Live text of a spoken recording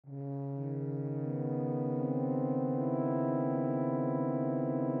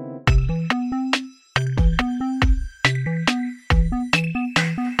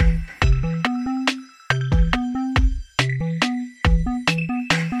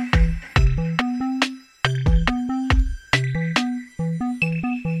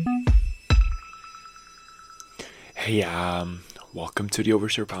Hey, welcome to the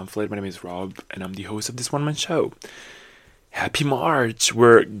Overseer Pamphlet. My name is Rob, and I'm the host of this one-man show. Happy March!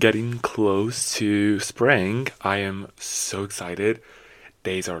 We're getting close to spring. I am so excited.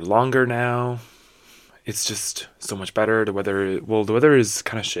 Days are longer now. It's just so much better. The weather is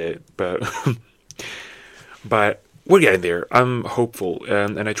kind of shit, but but we're getting there. I'm hopeful,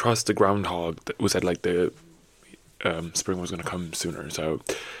 and I trust the groundhog that was at like the spring was gonna come sooner. So,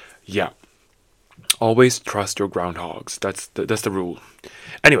 yeah. Always trust your groundhogs. That's the rule.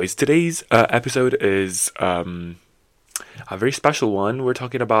 Anyways, today's episode is a very special one. We're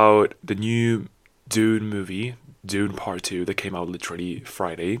talking about the new Dune movie, Dune Part 2, that came out literally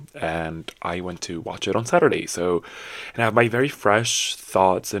Friday, and I went to watch it on Saturday. So, and I have my very fresh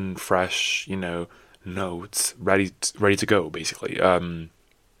thoughts and fresh, notes ready to go, basically.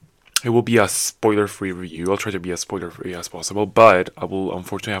 It will be a spoiler-free review. I'll try to be as spoiler-free as possible, but I will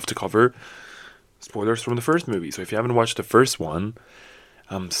unfortunately have to cover spoilers from the first movie. So if you haven't watched the first one,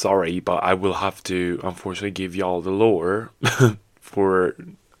 I'm sorry, but I will have to unfortunately give y'all the lore for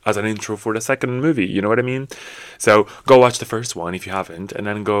as an intro for the second movie. You know what I mean? So go watch the first one if you haven't, and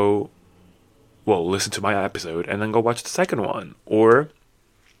then listen to my episode, and then go watch the second one, or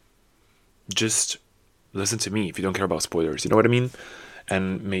just listen to me if you don't care about spoilers. You know what I mean?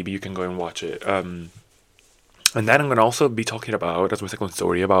 And maybe you can go and watch it. And then I'm gonna also be talking about, as my second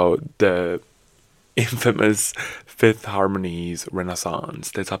story, about the infamous Fifth Harmonies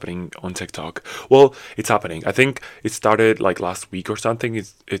Renaissance that's happening on TikTok. Well, it's happening. I think it started like last week or something.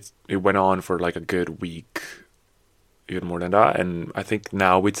 It went on for like a good week, even more than that. And I think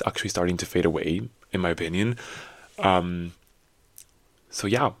now it's actually starting to fade away, in my opinion. So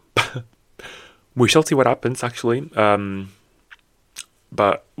yeah, we shall see what happens actually.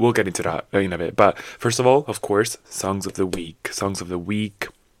 But we'll get into that in a bit. But first of all, of course, songs of the week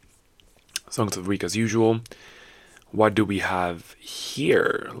as usual. What do we have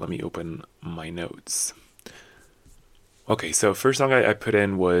here? Let me open my notes. Okay, so first song I put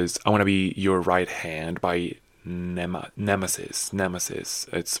in was I Want to Be Your Right Hand by Nemesis.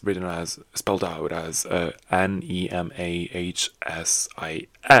 It's spelled out as Nemahsis.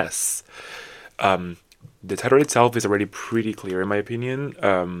 The title itself is already pretty clear in my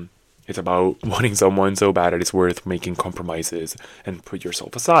opinion. It's about wanting someone so bad that it's worth making compromises and put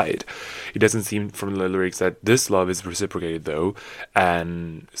yourself aside. It doesn't seem from the lyrics that this love is reciprocated though,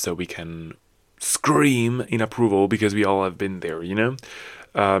 and so we can scream in approval because we all have been there,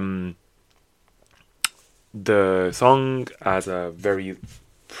 The song has a very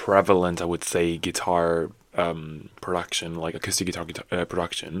prevalent, I would say, guitar production, like acoustic guitar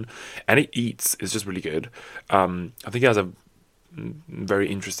production, and it eats. It's just really good. I think it has a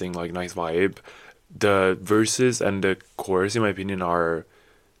very interesting, like, nice vibe. The verses and the chorus, in my opinion, are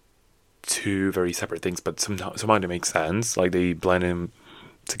two very separate things, but somehow they make sense. Like, they blend in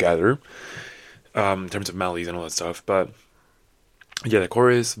together in terms of melodies and all that stuff. But yeah, the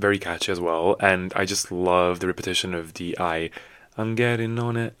chorus very catchy as well, and I just love the repetition of the I'm getting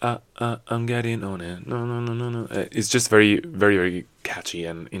on it, I'm getting on it, no. It's just very, very, very catchy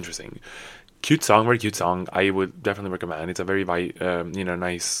and interesting. Very cute song. I would definitely recommend. It's a very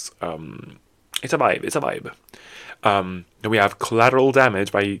nice. It's a vibe. Then we have Collateral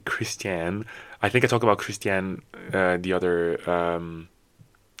Damage by Christiane. I think I talked about Christiane the other one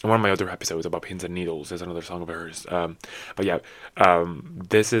of my other episodes about Pins and Needles. There's another song of hers. But yeah,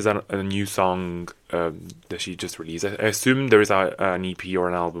 this is a new song that she just released. I assume there is an EP or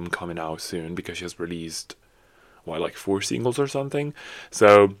an album coming out soon because she has released like 4 singles or something.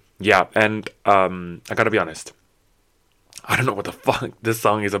 So yeah, and I gotta be honest, I don't know what the fuck this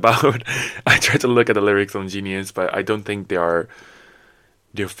song is about. I tried to look at the lyrics on Genius, but I don't think they are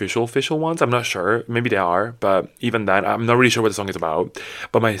the official ones. I'm not sure. Maybe they are, but even then, I'm not really sure what the song is about.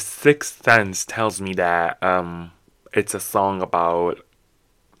 But my sixth sense tells me that it's a song about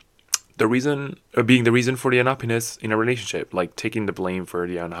being the reason for the unhappiness in a relationship, like taking the blame for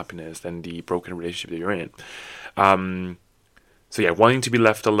the unhappiness and the broken relationship that you're in. So yeah, wanting to be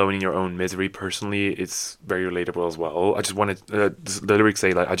left alone in your own misery, personally, it's very relatable as well. I just wanted, the lyrics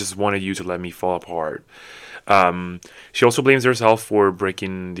say, like, I just wanted you to let me fall apart. She also blames herself for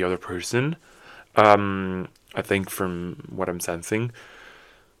breaking the other person, I think, from what I'm sensing.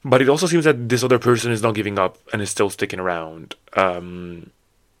 But it also seems that this other person is not giving up and is still sticking around.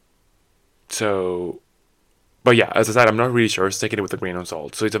 But yeah, as I said, I'm not really sure. It's taking it with a grain of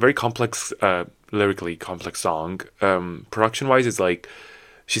salt. So it's a very complex, lyrically complex song. Production-wise, it's like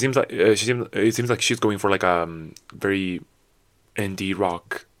it seems like she's going for like a very indie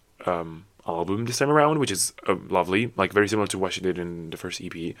rock album this time around, which is lovely, like very similar to what she did in the first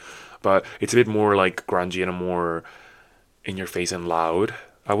EP, but it's a bit more like grungy and more in your face and loud,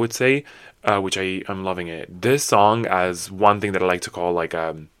 I would say, which I'm loving it. This song as one thing that I like to call like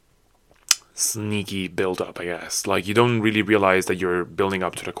sneaky build up, I guess. Like you don't really realize that you're building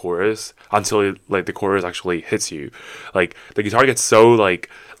up to the chorus until like the chorus actually hits you. Like the guitar gets so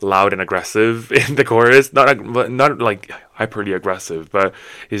like loud and aggressive in the chorus, not like hyperly aggressive, but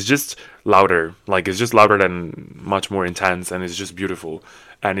it's just louder. Like it's just louder than much more intense, and it's just beautiful.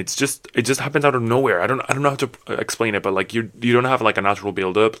 And it just happens out of nowhere. I don't know how to explain it, but like you don't have like a natural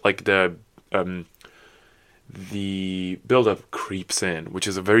build up. Like the build-up creeps in, which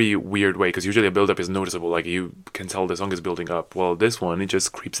is a very weird way because usually a build-up is noticeable, like you can tell the song is building up. Well, this one, it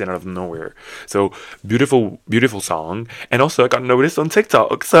just creeps in out of nowhere. So beautiful song. And also I got noticed on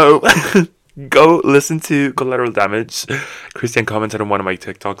TikTok, so go listen to Collateral Damage. Christian commented on one of my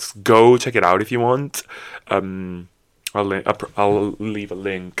TikToks. Go check it out if you want. I'll leave a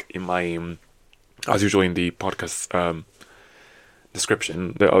link in my as usual in the podcast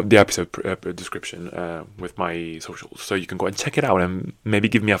description, the episode description with my socials, so you can go and check it out and maybe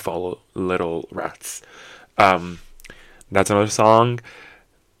give me a follow, little rats. That's another song.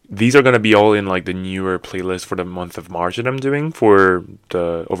 These are gonna be all in like the newer playlist for the month of March that I'm doing for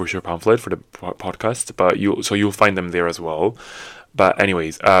the Overture pamphlet for the podcast, but you'll find them there as well. But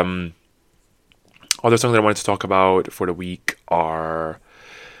anyways, other songs that I wanted to talk about for the week are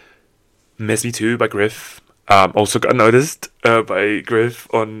Miss Me Too by Griff. Also got noticed by Griff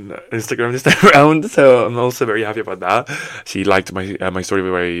on Instagram this time around, so I'm also very happy about that. She liked my story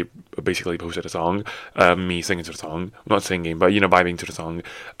where I basically posted a song, me singing to the song, not singing, but vibing to the song.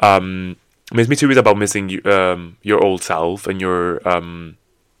 Miss Me Too is about missing your old self and your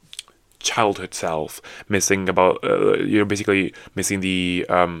childhood self, missing about you're basically missing the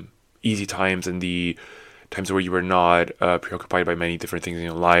easy times and the times where you were not preoccupied by many different things in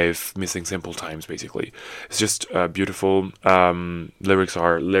your life, missing simple times, basically. It's just beautiful. Lyrics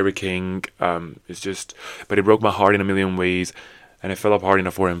are lyricking. It's just, but it broke my heart in a million ways, and it fell apart in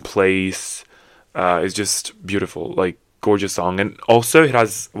a foreign place. It's just beautiful, like gorgeous song. And also it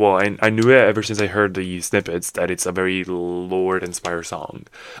has, well, I knew it ever since I heard the snippets that it's a very Lorde-inspired song.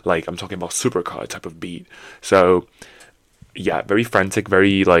 Like, I'm talking about supercut type of beat. So, yeah, very frantic,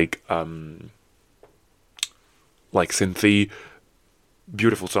 very like synthy,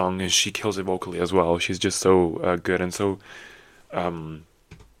 beautiful song, and she kills it vocally as well. She's just so good and so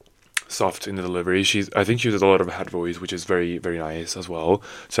soft in the delivery. I think she uses a lot of head voice, which is very, very nice as well.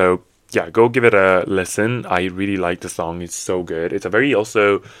 So yeah, go give it a listen. I really like the song. It's so good. It's a very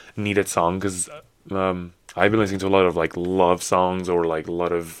also needed song because I've been listening to a lot of like love songs or like a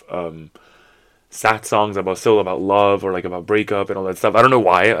lot of sad songs about love or like about breakup and all that stuff. I don't know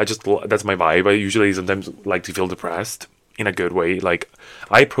why. That's my vibe. I usually sometimes like to feel depressed in a good way. Like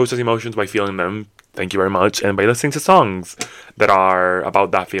I process emotions by feeling them. Thank you very much. And by listening to songs that are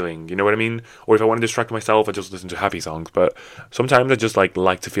about that feeling, you know what I mean? Or if I want to distract myself, I just listen to happy songs. But sometimes I just like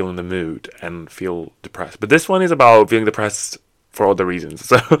to feel in the mood and feel depressed. But this one is about feeling depressed for other reasons.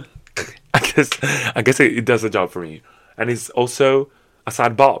 So I guess it does the job for me. And it's also a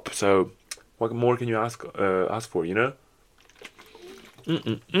sad bop. So what more can you ask for, you know?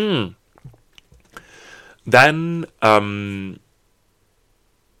 Then,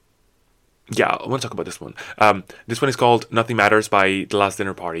 yeah, I want to talk about this one. This one is called Nothing Matters by The Last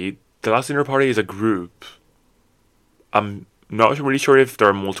Dinner Party. The Last Dinner Party is a group. I'm not really sure if there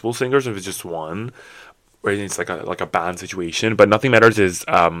are multiple singers or if it's just one, or it's like a band situation. But Nothing Matters is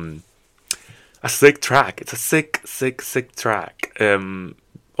a sick track. It's a sick track.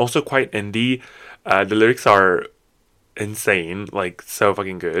 Also quite indie. The lyrics are insane, like so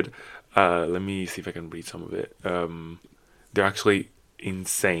fucking good. Let me see if I can read some of it. They're actually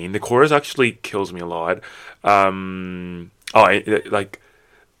insane. The chorus actually kills me a lot. And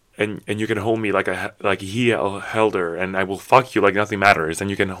you can hold me like he held her, and I will fuck you like nothing matters. And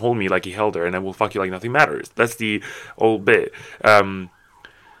you can hold me like he held her, and I will fuck you like nothing matters. That's the old bit. Yeah,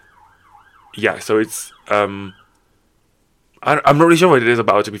 so it's I'm not really sure what it is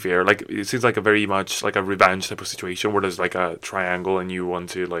about, to be fair. Like, it seems like a very much like a revenge type of situation where there's like a triangle and you want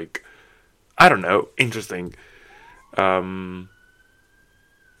to like, I don't know, interesting.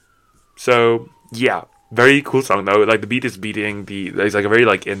 So yeah, very cool song though. Like the beat is beating it's like a very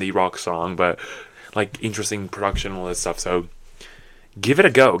like indie rock song, but like interesting production and all that stuff. So give it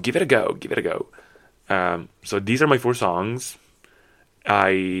a go. So these are my 4 songs.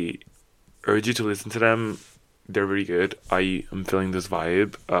 I urge you to listen to them. They're really good. I am feeling this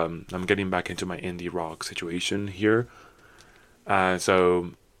vibe. I'm getting back into my indie rock situation here.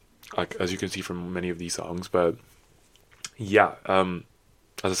 So like as you can see from many of these songs. But yeah,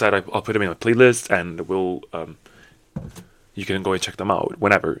 as I said, I'll put them in a playlist, and you can go and check them out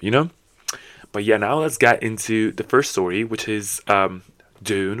whenever, you know. But yeah, now let's get into the first story, which is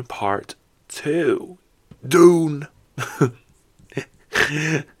Dune Part Two. Dune,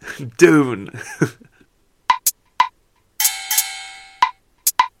 Dune.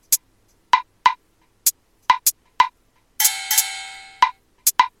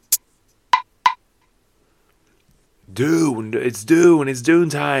 Dune, it's Dune, it's Dune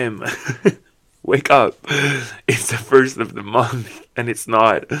time. Wake up. It's the first of the month and it's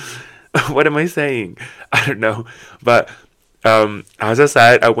not. What am I saying? I don't know. But as I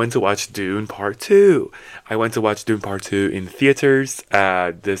said, I went to watch Dune Part 2. I went to watch Dune Part 2 in theaters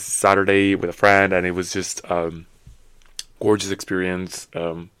this Saturday with a friend, and it was just gorgeous experience,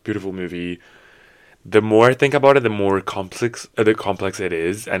 beautiful movie. The more I think about it, the complex it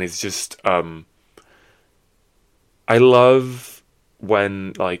is, and it's just I love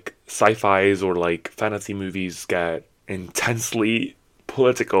when like sci-fi's or like fantasy movies get intensely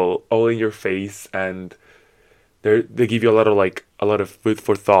political, all in your face, and they give you a lot of food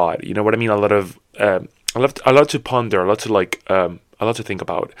for thought. You know what I mean? A lot to ponder, a lot to a lot to think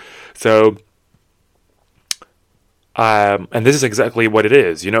about. So and this is exactly what it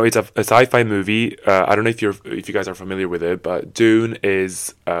is. You know, it's a sci-fi movie. I don't know if you guys are familiar with it, but Dune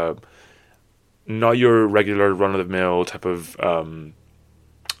is not your regular run of the mill type of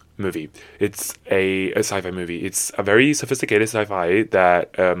movie. It's a sci-fi movie. It's a very sophisticated sci-fi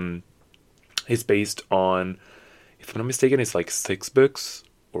that is based on, if I'm not mistaken, it's like 6 books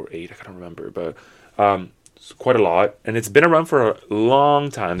or 8. I can't remember, but it's quite a lot, and it's been around for a long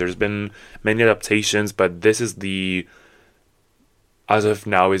time. There's been many adaptations, but this is as of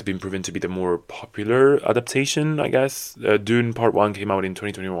now, is being proven to be the more popular adaptation, I guess. Dune Part 1 came out in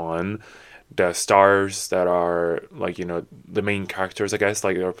 2021. The stars that are like, you know, the main characters, I guess,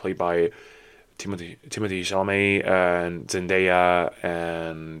 like they're played by Timothy Chalamet and Zendaya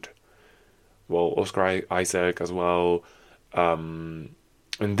and, well, Oscar Isaac as well. In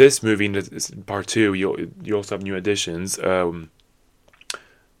this movie, in this part 2, you also have new additions.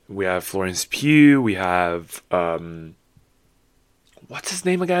 We have Florence Pugh. We have what's his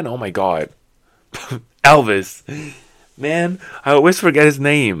name again? Oh my god, Elvis. Man, I always forget his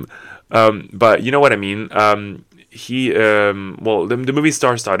name. But you know what I mean. He well, the movie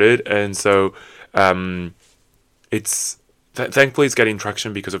star-studded, and so it's thankfully it's getting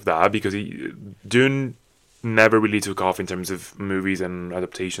traction because of that. Because Dune never really took off in terms of movies and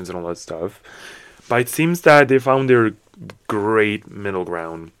adaptations and all that stuff. But it seems that they found their great middle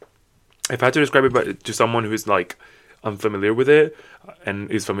ground. If I had to describe it to someone who is like unfamiliar with it and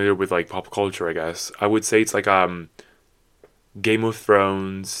is familiar with like pop culture, I guess I would say it's like Game of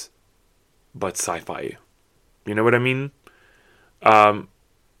Thrones but sci-fi. You know what I mean?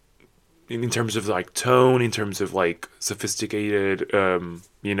 In terms of like tone, in terms of like sophisticated,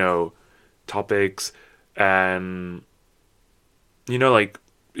 you know, topics, and you know, like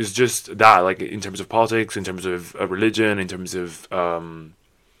it's just that, like in terms of politics, in terms of religion, in terms of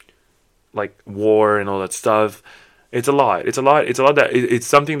like war and all that stuff. It's a lot. It's a lot. It's a lot that it's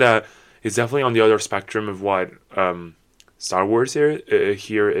something that is definitely on the other spectrum of what Star Wars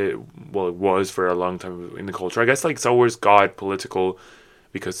it was for a long time in the culture. I guess like Star Wars got political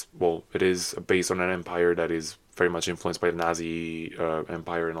because, well, it is based on an empire that is very much influenced by the Nazi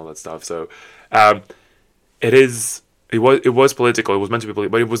empire and all that stuff. So it was political. It was meant to be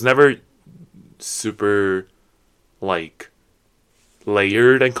political, but it was never super like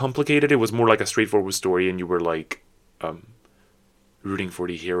layered and complicated. It was more like a straightforward story, and you were like rooting for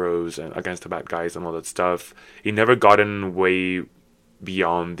the heroes and against the bad guys and all that stuff. It never gotten way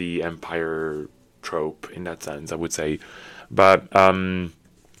beyond the empire trope in that sense, I would say. But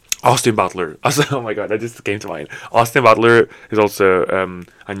Austin Butler, oh my god, that just came to mind. Austin Butler is also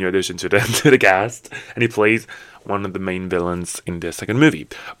a new addition to the cast, and he plays one of the main villains in the second movie.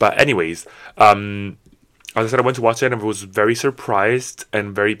 But anyways, as I said, I went to watch it and I was very surprised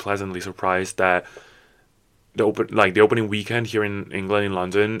and very pleasantly surprised that the opening weekend here in England, in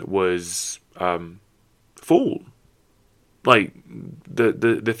London, was full. Like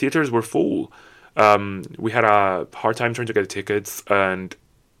the theaters were full. We had a hard time trying to get tickets and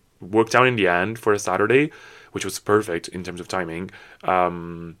worked out in the end for a Saturday, which was perfect in terms of timing.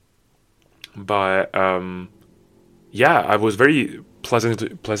 But yeah, I was very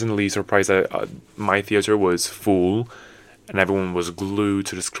pleasantly surprised that my theater was full and everyone was glued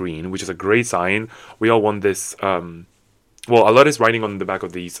to the screen, which is a great sign. We all want this. Well, a lot is riding on the back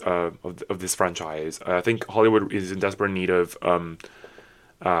of these of this franchise. I think Hollywood is in desperate need of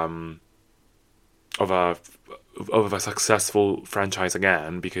um, of a of a successful franchise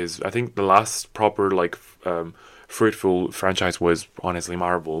again, because I think the last proper like fruitful franchise was honestly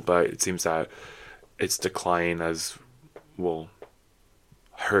Marvel, but it seems that its decline has, well,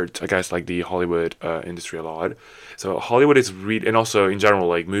 hurt, I guess, like the Hollywood industry a lot. So Hollywood is really, and also in general,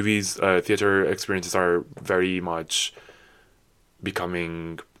 like movies, theater experiences are very much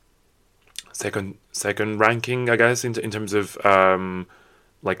becoming second ranking, I guess, in terms of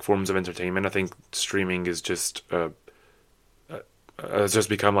like forms of entertainment. I think streaming is just has just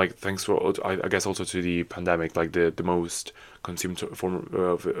become, like, thanks for, I guess, also to the pandemic, like the most consumed form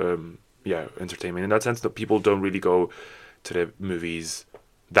of yeah, entertainment, in that sense, that people don't really go to the movies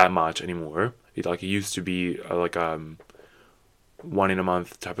that much anymore. It used to be like one in a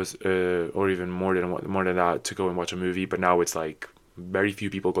month type of or even more than that, to go and watch a movie, but now it's like very few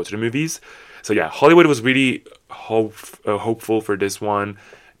people go to the movies. So yeah, Hollywood was really hopeful for this one.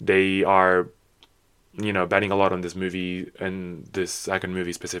 They are, betting a lot on this movie, and this second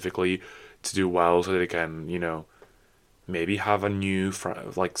movie specifically, to do well, so that they can, maybe have a new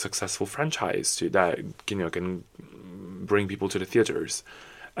like successful franchise that can bring people to the theaters.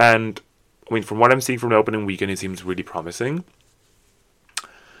 And I mean, from what I'm seeing from the opening weekend, it seems really promising.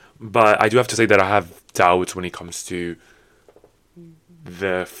 But I do have to say that I have doubts when it comes to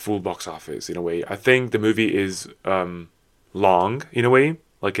the full box office, in a way. I think the movie is long, in a way.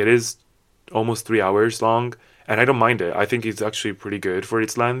 Like, it is almost 3 hours long, and I don't mind it. I think it's actually pretty good for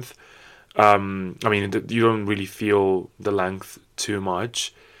its length. I mean, you don't really feel the length too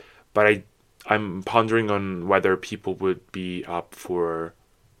much, but I'm pondering on whether people would be up for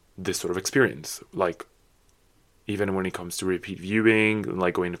this sort of experience. Like, even when it comes to repeat viewing,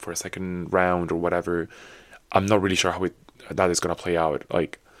 like going for a second round or whatever, I'm not really sure how that is gonna play out.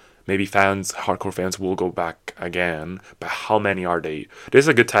 Like, maybe hardcore fans will go back again, but how many are they? This is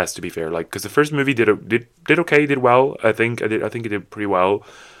a good test, to be fair. Like, because the first movie did okay, did well. I think it did pretty well,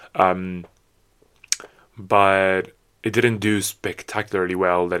 but it didn't do spectacularly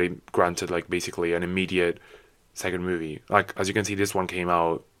well that it granted, like, basically an immediate second movie. Like, as you can see, this one came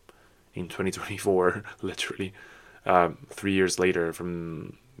out in 2024, literally, 3 years later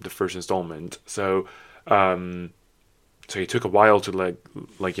from the first installment. So it took a while to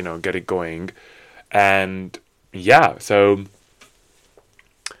get it going, and yeah, so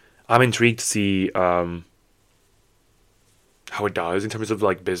I'm intrigued to see how it does in terms of,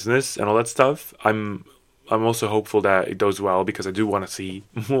 like, business and all that stuff. I'm also hopeful that it does well, because I do want to see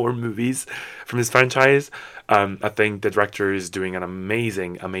more movies from this franchise. I think the director is doing an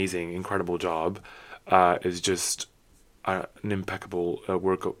amazing, incredible job. It's just an impeccable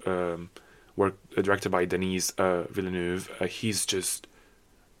work directed by Denis Villeneuve. He's just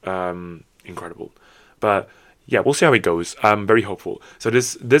incredible. But yeah, we'll see how it goes. I'm very hopeful. So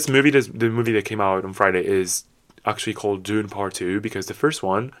the movie that came out on Friday is actually called Dune Part 2, because the first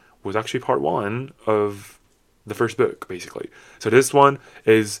one was actually part 1 of the first book, basically. So this one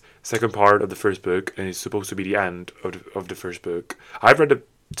is second part of the first book, and it's supposed to be the end of the first book. I've read the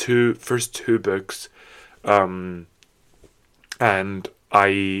first two books, and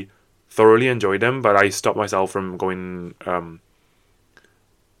I thoroughly enjoyed them, but I stopped myself from going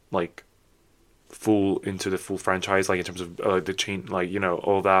like full into the full franchise, like in terms of the chain, like,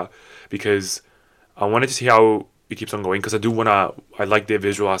 all that, because I wanted to see how it keeps on going, because I like the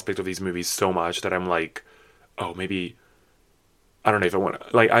visual aspect of these movies so much that I'm like, oh, maybe, I don't know if I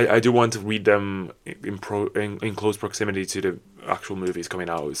want, like, I do want to read them in close proximity to the actual movies coming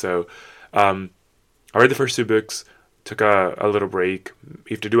out. So I read the first two books, took a little break.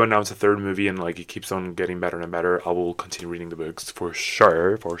 If they do announce a third movie and, like, it keeps on getting better and better, I will continue reading the books for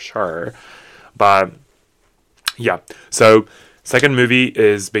sure. But yeah, so second movie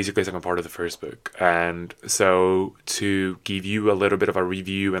is basically the second part of the first book, and so to give you a little bit of a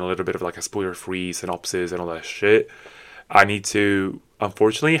review and a little bit of, like, a spoiler-free synopsis and all that shit, I need to,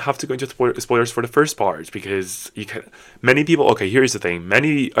 unfortunately, have to go into spoilers for the first part, because many people, okay, here's the thing,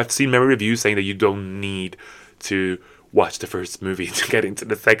 I've seen many reviews saying that you don't need to watch the first movie to get into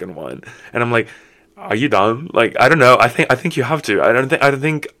the second one, and I'm like, are you dumb? Like, I don't know, I think you have to. I don't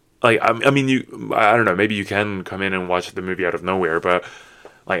think like, I mean, I don't know, maybe you can come in and watch the movie out of nowhere, but,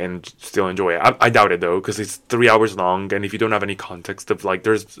 like, and still enjoy it. I doubt it, though, because it's 3 hours long, and if you don't have any context of, like,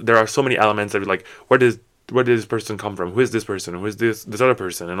 there are so many elements that you're like, where does this person come from? Who is this person? Who is this other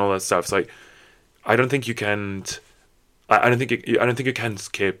person? And all that stuff. So, like, I don't think you can. I don't think you can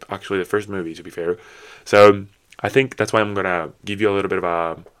skip, actually, the first movie, to be fair. So I think that's why I'm gonna give you a little bit of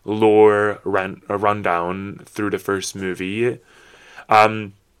a lore rundown through the first movie.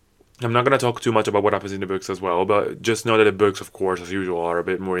 I'm not going to talk too much about what happens in the books as well, but just know that the books, of course, as usual, are a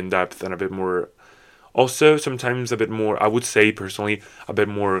bit more in depth and a bit more, also sometimes a bit more, I would say personally, a bit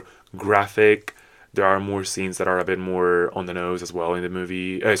more graphic. There are more scenes that are a bit more on the nose as well in the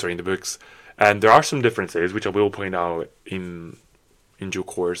movie, in the books. And there are some differences, which I will point out in due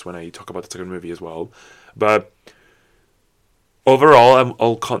course when I talk about the second movie as well. But overall,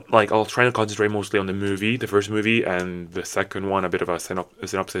 I'll try to concentrate mostly on the movie, the first movie, and the second one, a bit of a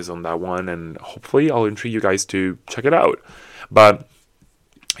synopsis on that one, and hopefully I'll intrigue you guys to check it out. But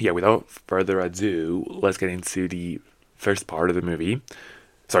yeah, without further ado, let's get into the first part of the movie.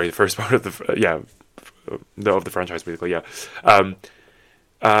 Sorry, the first part of of the franchise, basically. Yeah. Um,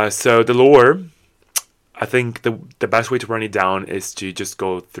 so the lore, I think the best way to run it down is to just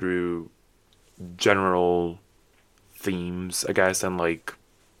go through general themes, I guess, and like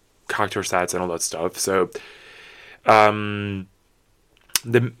character sets and all that stuff. So, um,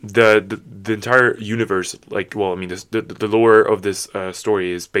 the entire universe, like, well, I mean, the lore of this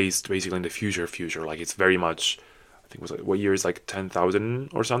story is based basically in the future. Like, it's very much, I think it was like, what year is like 10,000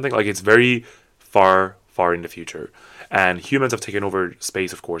 or something. Like, it's very far in the future, and humans have taken over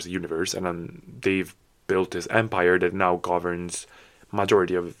space, of course, the universe, and then they've built this empire that now governs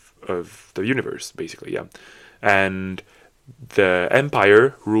majority of the universe, basically. Yeah, and the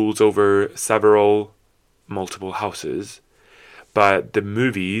empire rules over several multiple houses, but the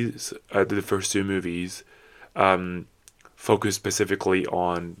movies, the first two movies, um, focus specifically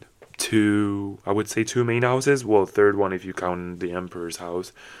on two, I would say two main houses. Well, third one if you count the Emperor's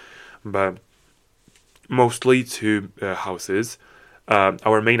house, but mostly two houses.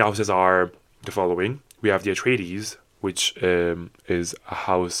 Our main houses are the following. We have the Atreides, which is a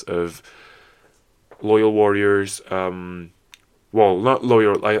house of loyal warriors. Well, not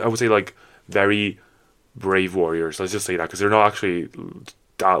loyal. I would say like very brave warriors. Let's just say that because they're not actually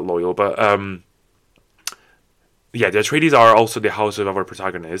that loyal. But yeah, the Atreides are also the house of our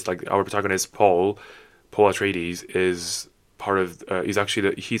protagonist. Like our protagonist, Paul Atreides is part of. He's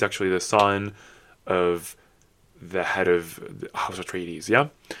actually the son of the head of the House Atreides. Yeah.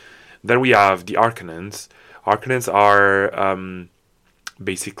 Then we have the Arcanans. Arcanans are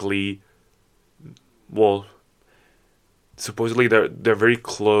basically, well, supposedly they're very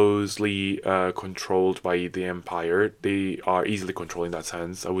closely controlled by the Empire. They are easily controlled in that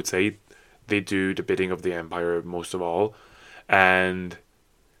sense. I would say they do the bidding of the Empire most of all, and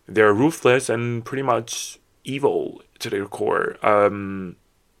they're ruthless and pretty much evil to their core.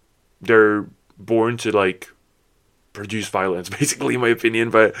 They're born to like produce violence, basically, in my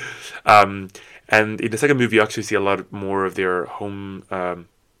opinion. But and in the second movie, you actually see a lot more of their home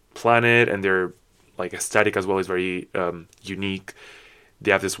planet, and their like aesthetic as well is very unique.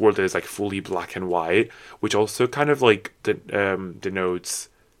 They have this world that is like fully black and white, which also kind of like denotes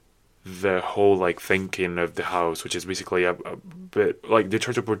the whole like thinking of the house, which is basically a bit like they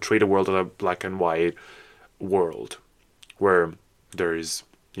try to portray the world as a black and white world where there's,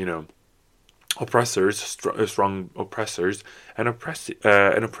 you know, oppressors, strong oppressors, and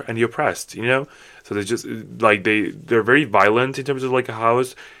and the oppressed. You know, so they just like they're very violent in terms of like a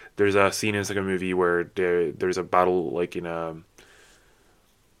house. There's a scene in the second movie where there's a battle like in a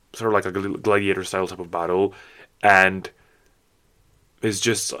sort of like a gladiator style type of battle, and it's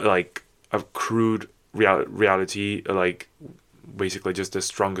just like a crude reality, like basically just the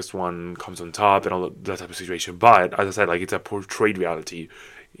strongest one comes on top and all that type of situation. But as I said, like it's a portrayed reality.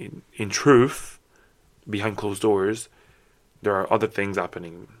 In truth, behind closed doors, there are other things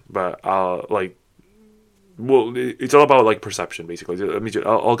happening. But like, well, it's all about like perception, basically. Let me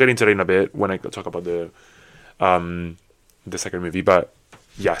I'll get into it in a bit when I talk about the second movie. But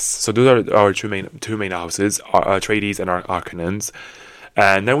yes, so those are our two main houses, Atreides and Arcanans.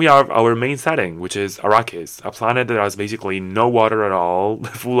 And then we have our main setting, which is Arrakis, a planet that has basically no water at all,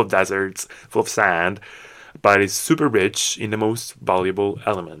 full of deserts, full of sand, but it's super rich in the most valuable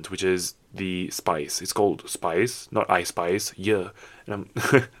element, which is the spice. It's called spice, not ice spice. Yeah. And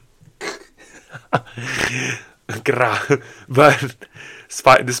but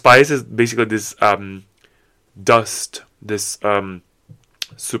the spice is basically this dust, this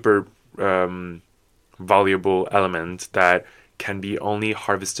super valuable element that can be only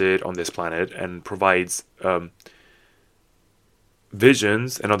harvested on this planet and provides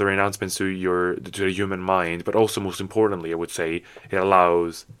visions and other announcements to the human mind, but also most importantly, I would say it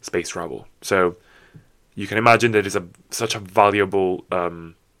allows space travel. So you can imagine that it's such a valuable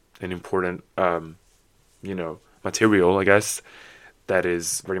and important material, I guess, that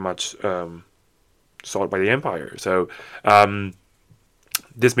is very much sought by the Empire. So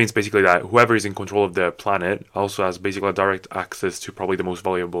This means basically that whoever is in control of the planet also has basically direct access to probably the most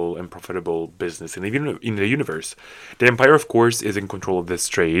valuable and profitable business in the universe. The Empire, of course, is in control of this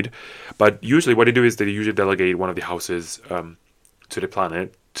trade, but usually what they do is they usually delegate one of the houses to the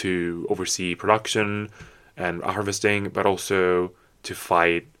planet to oversee production and harvesting, but also to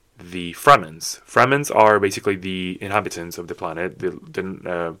fight the Fremens. Fremens are basically the inhabitants of the planet,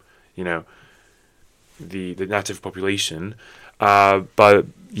 you know the native population. But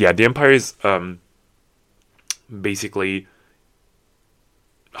yeah, the empire is basically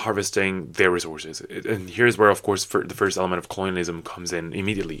harvesting their resources, and here's where, of course, the first element of colonialism comes in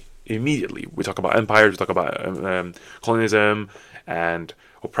immediately. Immediately, we talk about empires, we talk about colonialism and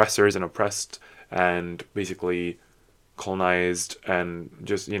oppressors and oppressed, and basically colonized, and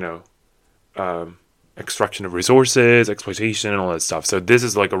just extraction of resources, exploitation, and all that stuff. So this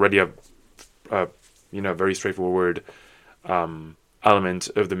is like already a very straightforward element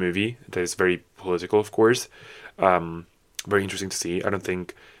of the movie that is very political, of course. Very interesting to see. I don't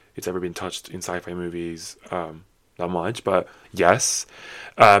think it's ever been touched in sci-fi movies that much, but yes.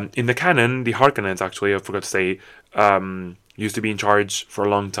 In the canon, the Harkonnens, actually, I forgot to say, used to be in charge for a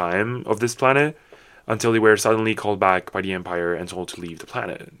long time of this planet until they were suddenly called back by the Empire and told to leave the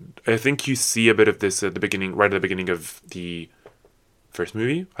planet. I think you see a bit of this at the beginning, right at the beginning of the first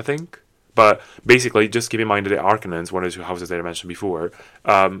movie, I think. But basically, just keep in mind that the Harkonnens, one of the two houses that I mentioned before,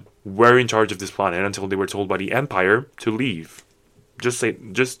 were in charge of this planet until they were told by the Empire to leave. Just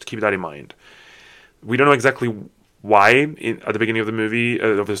keep that in mind. We don't know exactly why at the beginning of the movie,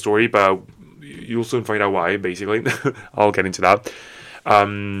 of the story, but you'll soon find out why, basically. I'll get into that.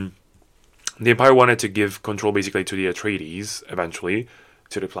 The Empire wanted to give control basically to the Atreides, eventually,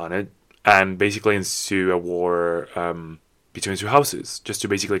 to the planet, and basically ensue a war between two houses, just to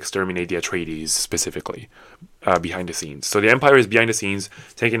basically exterminate the Atreides specifically, behind the scenes. So the Empire is behind the scenes,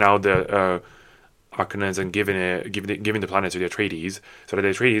 taking out the Harkonnens and giving the planet to the Atreides, so that the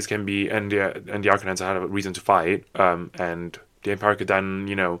Atreides can be, and the Harkonnens have a reason to fight, and the Empire could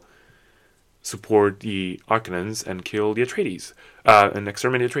then, support the Harkonnens and kill the Atreides, and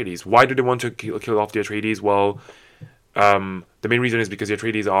exterminate the Atreides. Why do they want to kill off the Atreides? Well, the main reason is because the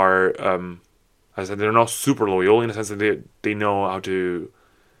Atreides are, as I said, they're not super loyal in the sense that they know how to.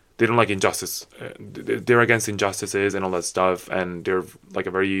 They don't like injustice. They're against injustices and all that stuff, and they're like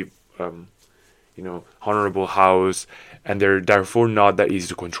a very, honorable house, and they're therefore not that easy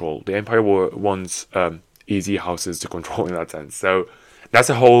to control. The Empire wants easy houses to control in that sense. So that's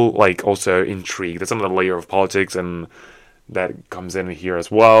a whole also intrigue. That's another layer of politics, and that comes in here as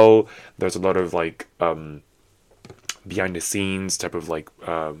well. There's a lot of behind the scenes type of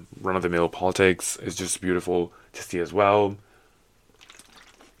run of the mill politics. It's just beautiful to see as well.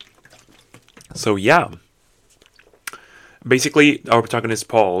 So yeah, basically our protagonist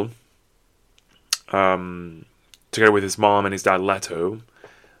Paul, together with his mom and his dad Leto.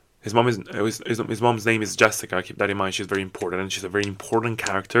 His mom's name is Jessica. Keep that in mind. She's very important, and she's a very important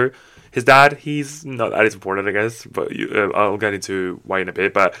character. His dad, he's not that important, I guess, but I'll get into why in a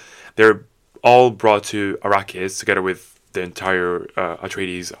bit. But they're all brought to Arrakis together with the entire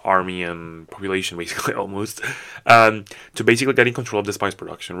Atreides army and population, basically, almost, to basically get in control of the spice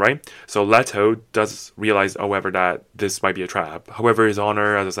production, right? So Leto does realize, however, that this might be a trap. However, his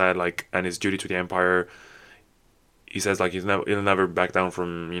honor, as I said, and his duty to the Empire, he says he'll never back down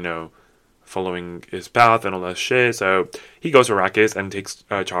from following his path and all that shit. So he goes to Arrakis and takes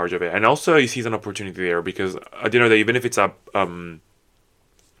charge of it, and also he sees an opportunity there because at the end of the day, even if it's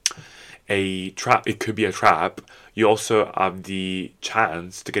a trap, it could be a trap. You also have the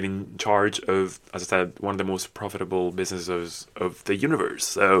chance to get in charge of, as I said, one of the most profitable businesses of the universe.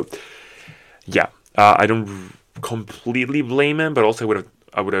 So yeah, I don't completely blame him, but also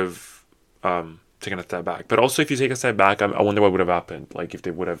I would have taken a step back. But also, if you take a step back, I wonder what would have happened, if they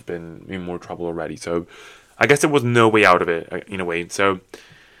would have been in more trouble already. So I guess there was no way out of it in a way. So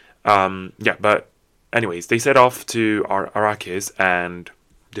yeah, but anyways, they set off to Arrakis, and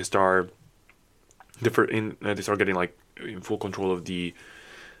they start getting in full control of the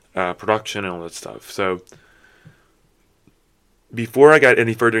production and all that stuff. So before I get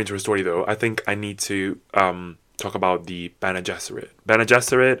any further into the story, though, I think I need to talk about the Bene Gesserit. Bene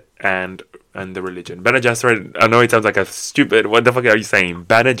Gesserit and the religion. Bene Gesserit, I know it sounds like a stupid, what the fuck are you saying?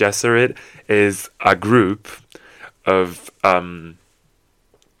 Bene Gesserit is a group of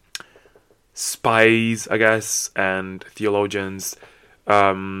spies, I guess, and theologians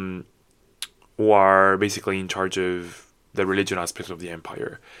who are basically in charge of the religion aspect of the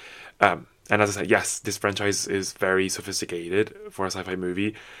Empire. And as I said, yes, this franchise is very sophisticated for a sci-fi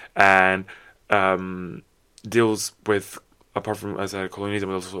movie, and deals with apart from, as I said, colonialism,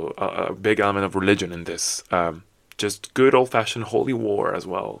 there's also a big element of religion in this. Just good old fashioned holy war as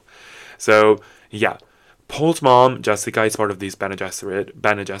well. So yeah, Paul's mom, Jessica, is part of these Bene Gesserit.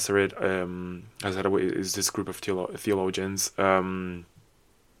 Bene Gesserit, as I said, is this group of theologians. Uh,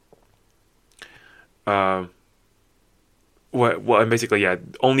 and basically, yeah,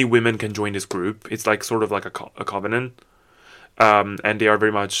 only women can join this group. It's like sort of like a covenant, and they are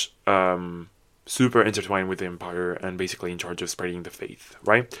very much super intertwined with the empire and basically in charge of spreading the faith,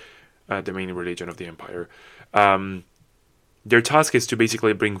 right? The main religion of the empire. Their task is to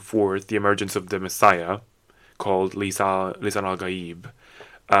basically bring forth the emergence of the Messiah, called Lisan al Gaib.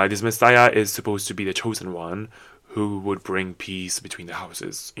 This Messiah is supposed to be the chosen one who would bring peace between the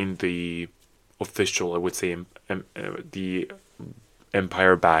houses in the official, I would say, the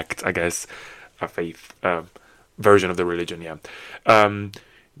empire-backed, I guess, faith version of the religion. Yeah.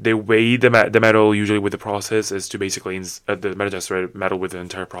 They weigh the metal usually with the process is to basically the Meta metal with the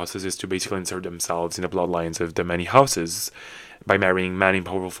entire process is to basically insert themselves in the bloodlines of the many houses by marrying men in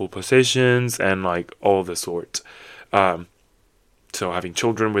powerful positions and like all the sort. So having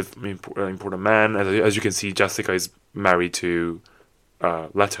children with important men, as you can see, Jessica is married to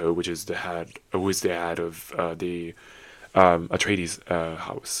Leto, which is the head, who is the head of the Atreides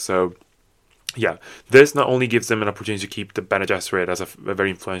house. So yeah, this not only gives them an opportunity to keep the Bene Gesserit as a very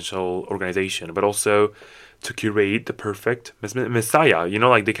influential organization, but also to curate the perfect Messiah. You know,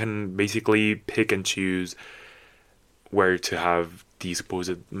 like they can basically pick and choose where to have the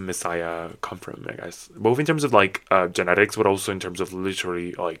supposed Messiah come from, I guess. Both in terms of like genetics, but also in terms of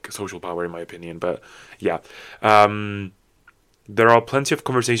literally like social power, in my opinion. But yeah. There are plenty of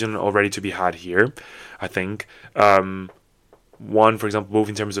conversation already to be had here, I think. One, for example, both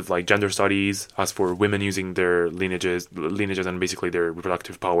in terms of like gender studies, as for women using their lineages and basically their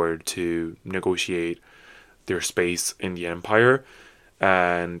reproductive power to negotiate their space in the empire,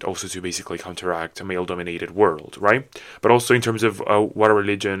 and also to basically counteract a male-dominated world, right? But also in terms of what a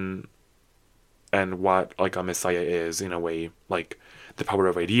religion and what like a messiah is, in a way, like the power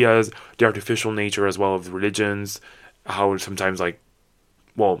of ideas, the artificial nature as well of religions, how sometimes like,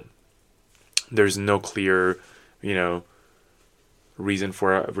 well, there's no clear, reason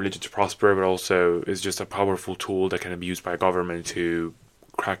for a religion to prosper, but also is just a powerful tool that can be used by a government to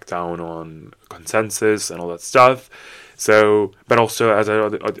crack down on consensus and all that stuff. So, but also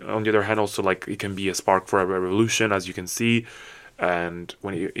on the other hand, also like it can be a spark for a revolution, as you can see. And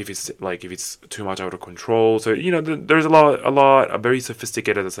if it's too much out of control, so there's a very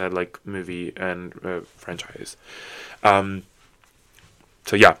sophisticated, as I said, like movie and franchise. So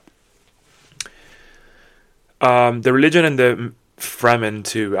yeah, the religion and the Fremen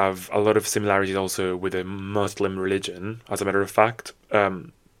too have a lot of similarities also with the Muslim religion, as a matter of fact.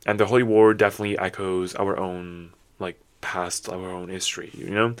 And the Holy War definitely echoes our own like past, our own history.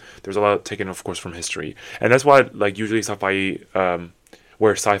 There's a lot taken, of course, from history, and that's why like usually sci-fi,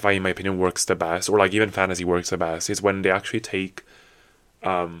 where sci-fi, in my opinion, works the best, or like even fantasy works the best, is when they actually take,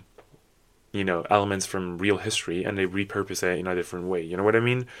 elements from real history and they repurpose it in a different way. You know what I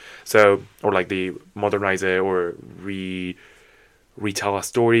mean? So, or like they modernize it or retell a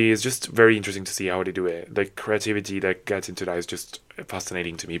story. It's just very interesting to see how they do it. The creativity that gets into that is just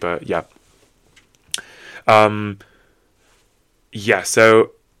fascinating to me. But yeah.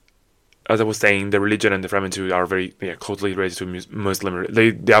 So as I was saying, the religion and the Fremen too are very closely related to Muslim.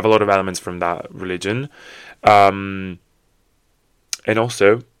 They have a lot of elements from that religion. And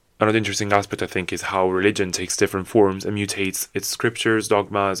also, another interesting aspect, I think, is how religion takes different forms and mutates its scriptures,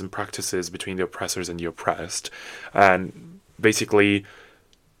 dogmas, and practices between the oppressors and the oppressed. And basically,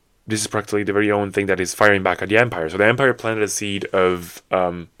 this is practically the very own thing that is firing back at the Empire. So the Empire planted a seed of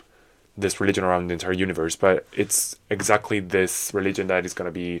this religion around the entire universe, but it's exactly this religion that is going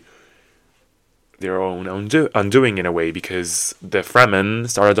to be their own undoing in a way, because the Fremen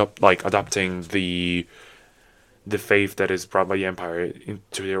started adopting the faith that is brought by the Empire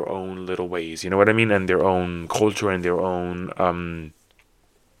into their own little ways, you know what I mean, and their own culture and their own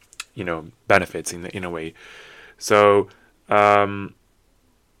benefits in a way. So I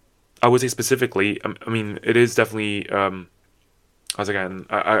would say specifically, I mean, it is definitely as I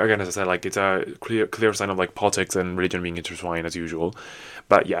said, like it's a clear sign of like politics and religion being intertwined as usual.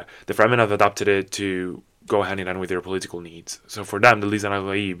 But yeah, the Fremen have adapted it to go hand in hand with their political needs. So for them, the Lisan al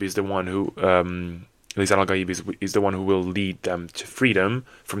Gaib is the one who Lisan al Gaib is the one who will lead them to freedom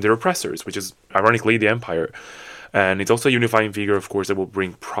from their oppressors, which is ironically the Empire. And it's also a unifying figure, of course, that will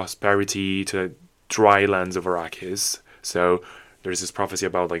bring prosperity to the dry lands of Arrakis. So there's this prophecy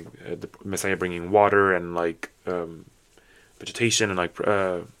about like the Messiah bringing water and like vegetation and like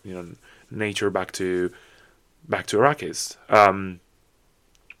nature back to back to Arrakis.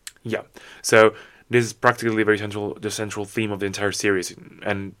 Yeah, so this is practically very central, the central theme of the entire series,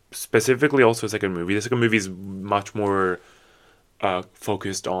 and specifically also the second movie. The second movie is much more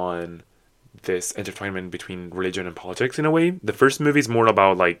focused on this intertwinement between religion and politics in a way. The first movie is more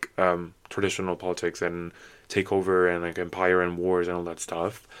about like traditional politics and takeover and like empire and wars and all that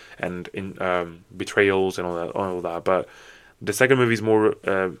stuff, and in betrayals and all that. But the second movie is more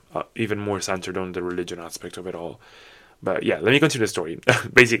even more centered on the religion aspect of it all. But yeah, let me continue the story.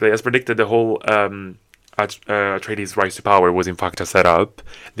 Basically, as predicted, the whole Atreides' rise to power was in fact a setup.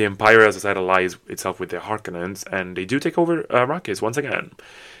 The Empire, as I said, allies itself with the Harkonnens, and they do take over Arrakis once again.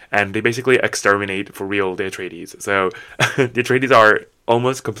 And they basically exterminate for real the Atreides. So the Atreides are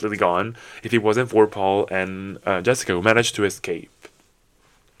almost completely gone if it wasn't for Paul and Jessica, who managed to escape.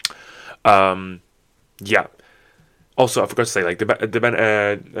 Yeah. Also, I forgot to say, like the Bene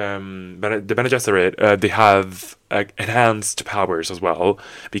Gesserit, they have enhanced powers as well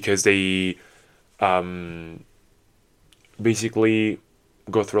because they basically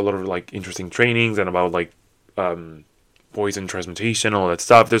go through a lot of like interesting trainings and about like poison transmutation, all that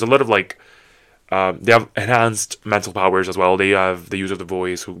stuff. There's a lot of like they have enhanced mental powers as well. They have the use of the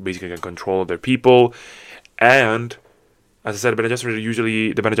voice, who basically can control their people. And as I said, Bene Gesserit,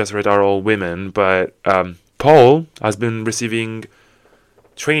 usually the Bene Gesserit are all women, but Paul has been receiving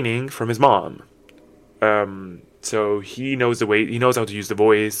training from his mom. So he knows the way. He knows how to use the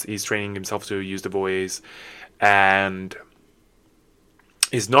voice. He's training himself to use the voice, and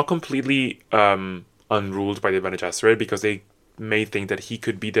is not completely unruled by the Bene Gesserit because they may think that he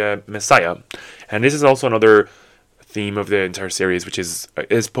could be the Messiah. And this is also another theme of the entire series, which is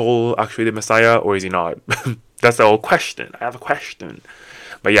Paul actually the Messiah or is he not? That's the whole question. I have a question.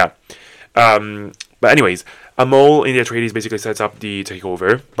 But yeah. But anyways, a mole in the Atreides basically sets up the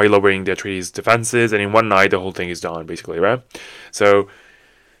takeover by lowering the Atreides' defenses, and in one night the whole thing is done, basically, right? So,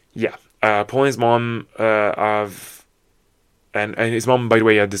 yeah. Paul and his mom have... And his mom, by the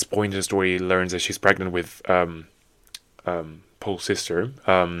way, at this point in the story, learns that she's pregnant with Paul's sister.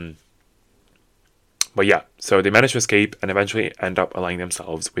 But yeah, so they manage to escape and eventually end up aligning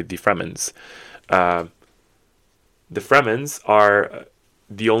themselves with the Fremens. The Fremens are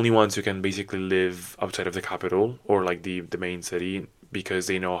the only ones who can basically live outside of the capital or like the main city because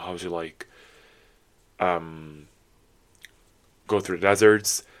they know how to like go through the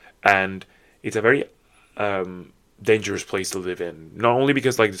deserts, and it's a very dangerous place to live in. Not only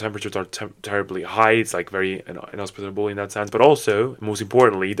because like the temperatures are terribly high, it's like very inhospitable in that sense, but also most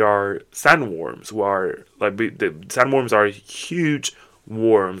importantly there are sandworms who are like the sandworms are huge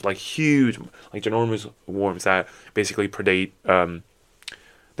worms, like huge, like ginormous worms that basically predate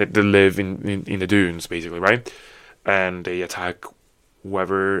that they live in the dunes basically, right? And they attack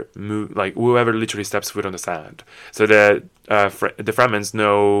whoever whoever literally steps foot on the sand. So the Fremens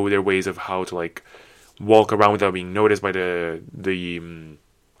know their ways of how to like walk around without being noticed by they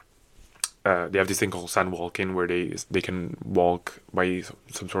have this thing called sand walking where they can walk by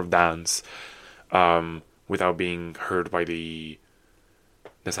some sort of dance without being heard by the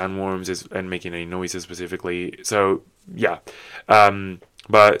sandworms and making any noises specifically. So yeah,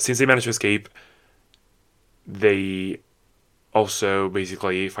 but since they managed to escape, they also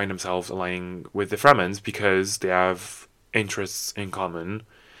basically find themselves aligning with the Fremens because they have interests in common.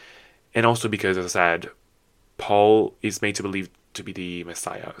 And also because, as I said, Paul is made to believe to be the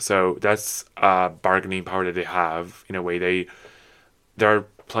Messiah. So that's a bargaining power that they have, in a way. There are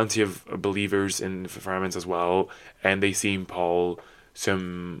plenty of believers in the Fremens as well, and they see in Paul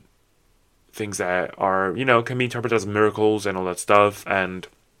some things that are, can be interpreted as miracles and all that stuff. And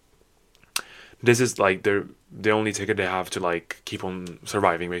this is like the only ticket they have to like keep on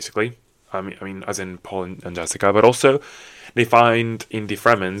surviving, basically. I mean, as in Paul and Jessica, but also they find in the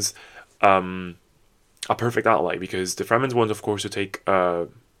Fremens a perfect ally, because the Fremens want, of course, to take their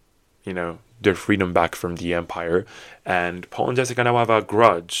freedom back from the Empire, and Paul and Jessica now have a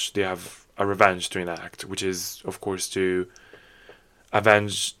grudge. They have a revenge to enact, which is, of course, to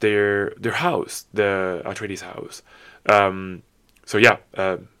avenge their house, the Atreides house. So yeah,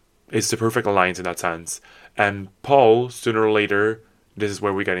 it's the perfect alliance in that sense. And Paul, sooner or later, this is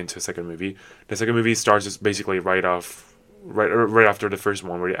where we get into the second movie. The second movie starts just basically right after the first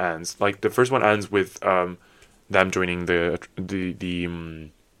one, where it ends. Like the first one ends with them joining the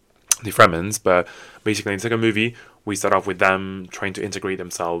Fremens, but basically in the second movie we start off with them trying to integrate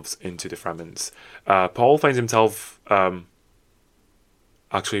themselves into the Fremens. Paul finds himself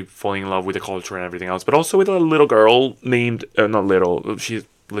actually falling in love with the culture and everything else, but also with a little girl named not little, she's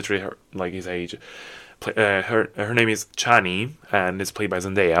literally his age. Her name is Chani, and is played by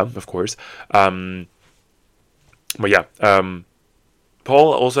Zendaya, of course. But yeah,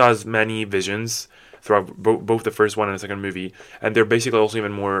 Paul also has many visions throughout both the first one and the second movie, and they're basically also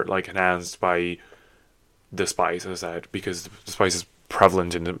even more like enhanced by the spice, as I said, because the spice is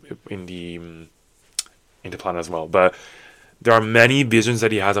prevalent in the planet as well. But there are many visions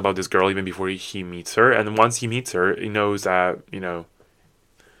that he has about this girl even before he meets her, and once he meets her, he knows that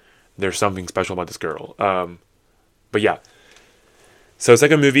there's something special about this girl. But yeah, so the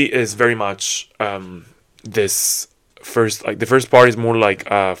second movie is very much this first like the first part is more like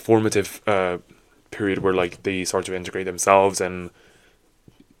a formative period where like they start to integrate themselves and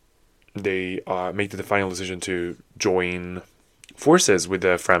they make the final decision to join forces with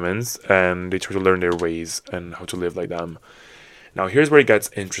the Fremens, and they try to learn their ways and how to live like them. Now here's where it gets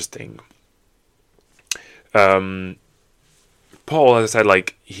interesting. Paul, as I said,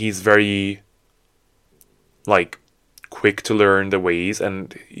 like he's very like quick to learn the ways,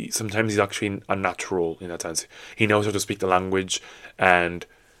 and sometimes he's actually unnatural in that sense. He knows how to speak the language, and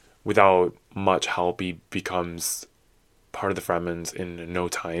without much help, he becomes part of the Fremens in no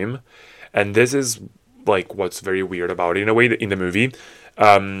time. And this is like what's very weird about it in a way in the movie,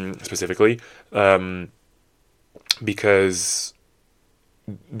 specifically, because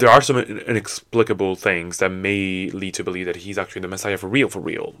there are some inexplicable things that may lead to believe that he's actually the Messiah for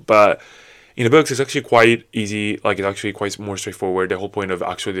real. But in the books, it's actually quite easy. Like it's actually quite more straightforward. The whole point of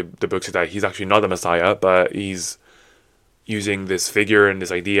actually the books is that he's actually not the Messiah, but he's using this figure and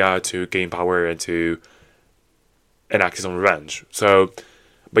this idea to gain power and to enact his own revenge. So,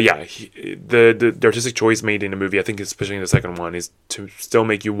 but yeah, the artistic choice made in the movie, I think, especially in the second one, is to still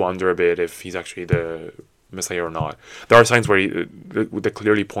make you wonder a bit if he's actually the Messiah or not. There are signs where that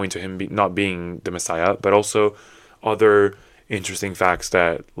clearly point to him not being the Messiah, but also other interesting facts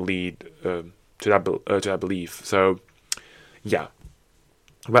that lead to that belief. So, yeah.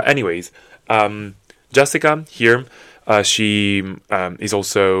 But anyways, Jessica here, she is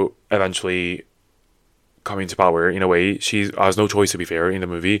also eventually coming to power in a way. She has no choice, to be fair, in the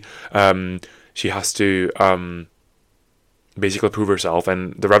movie. She has to basically prove herself,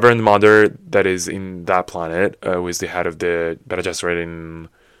 and the Reverend Mother that is in that planet, who is the head of the Bene Gesserit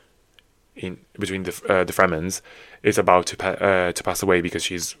in between the Fremens, is about to pass away because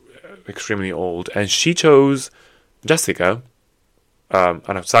she's extremely old, and she chose Jessica, an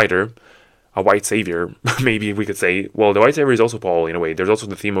outsider, a white savior, maybe we could say. Well, the white savior is also Paul in a way. There's also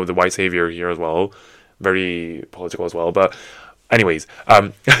the theme of the white savior here as well, very political as well. But anyways,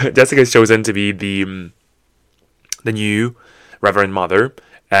 Jessica is chosen to be the new Reverend Mother,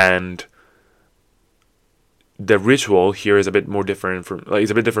 and the ritual here is a bit more different from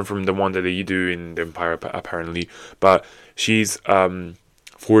it's a bit different from the one that you do in the Empire apparently. But she's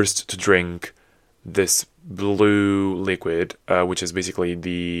forced to drink this blue liquid, which is basically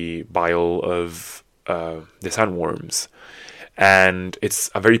the bile of the sandworms, and it's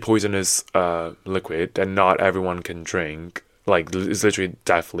a very poisonous liquid that not everyone can drink. Like it's literally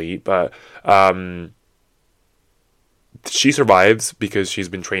deathly, but she survives because she's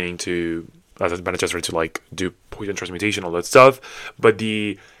been training to as a Bene Gesserit to like do poison transmutation, all that stuff. But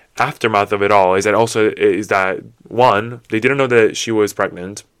the aftermath of it all is that one, they didn't know that she was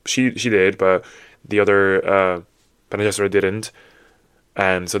pregnant. She did, but the other Bene Gesserit didn't,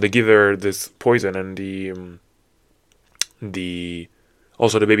 and so they give her this poison, and the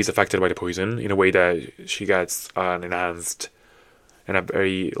also the baby's affected by the poison in a way that she gets an enhanced and a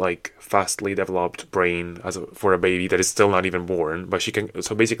very like fastly developed brain for a baby that is still not even born. But she can.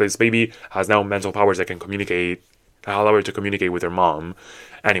 So basically, this baby has now mental powers that can allow her to communicate with her mom.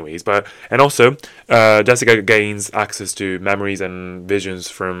 Anyways, and also Jessica gains access to memories and visions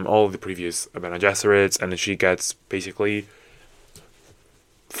from all of the previous Bene Gesserits, and she gets basically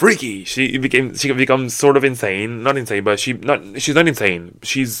freaky. She becomes sort of insane. Not insane, but she's not insane.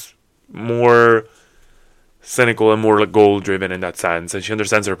 She's more cynical and more like goal driven in that sense, and she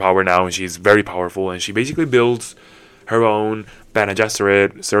understands her power now, and she's very powerful, and she basically builds her own Bene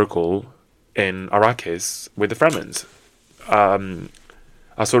Gesserit circle in Arrakis with the Fremens,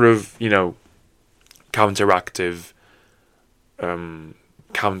 a sort of counteractive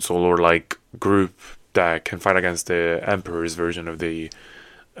council or like group that can fight against the Emperor's version of the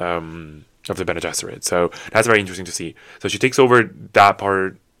Bene Gesserit. So that's very interesting to see. So she takes over that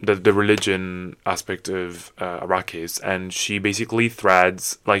part, the religion aspect of Arrakis, and she basically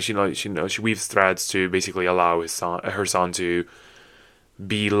threads, like she weaves threads to basically allow her son to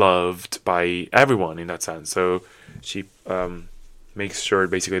be loved by everyone in that sense. So she makes sure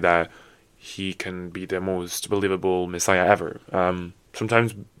basically that he can be the most believable Messiah ever.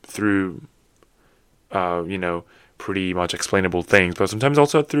 Sometimes through pretty much explainable things, but sometimes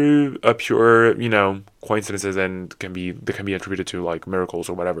also through a pure, coincidences, and they can be attributed to like miracles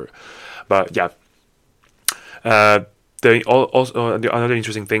or whatever. But yeah, uh, another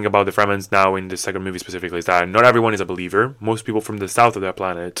interesting thing about the Fremens now in the second movie specifically is that not everyone is a believer. Most people from the south of that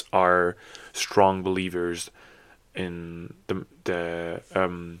planet are strong believers in the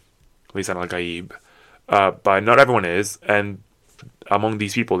Lisan al Gaib, but not everyone is. And among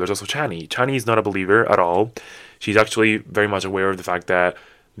these people, there's also Chani. Chani is not a believer at all. She's actually very much aware of the fact that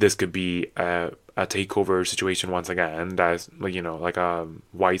this could be a takeover situation once again. That's like a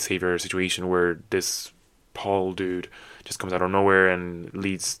white savior situation where this Paul dude just comes out of nowhere and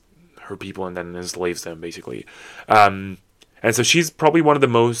leads her people and then enslaves them basically. And so she's probably one of the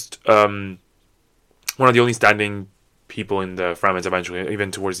only standing people in the Fremens eventually, even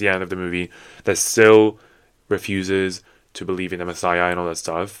towards the end of the movie, that still refuses to believe in the Messiah and all that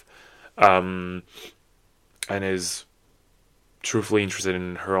stuff, and is truthfully interested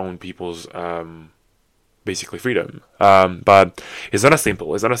in her own people's basically freedom. But it's not as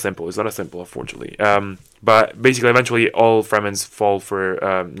simple. Unfortunately. But basically, eventually, all Fremens fall for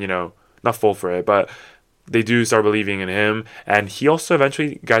not fall for it, but they do start believing in him, and he also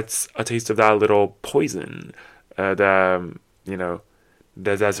eventually gets a taste of that little poison, the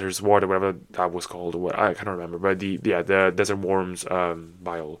desert's water, whatever that was called, or what, I can't remember, but the desert worms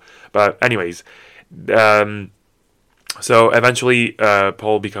bile. But anyways, so eventually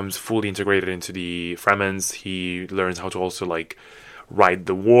Paul becomes fully integrated into the Fremens. He learns how to also like ride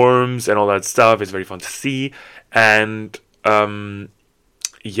the worms and all that stuff. It's very fun to see, and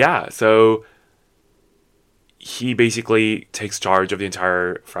so he basically takes charge of the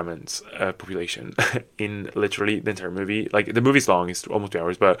entire Fremens population in literally the entire movie. Like, the movie's long, it's almost 2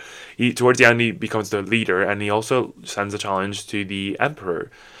 hours, but towards the end he becomes the leader, and he also sends a challenge to the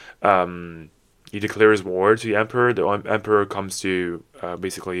Emperor. He declares war to the Emperor. The Emperor comes to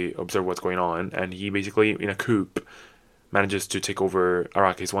basically observe what's going on, and he basically, in a coup, manages to take over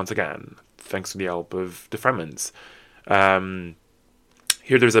Arrakis once again, thanks to the help of the Fremens.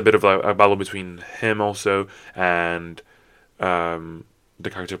 Here there's a bit of a battle between him also and the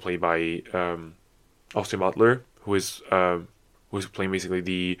character played by Austin Butler, who's playing basically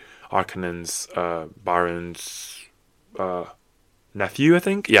the Harkonnen's Baron's nephew, I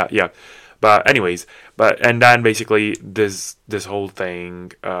think. Yeah. But anyways, and then basically this whole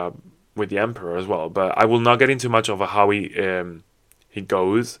thing with the Emperor as well. But I will not get into much of how he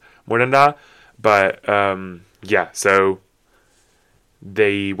goes more than that. But so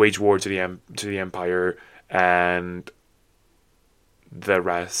they wage war to the Empire, and the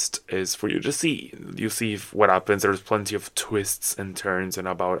rest is for you to see. You see what happens. There's plenty of twists and turns, and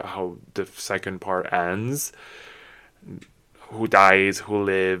about how the second part ends. Who dies? Who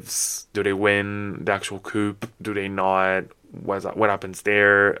lives? Do they win the actual coup? Do they not? What happens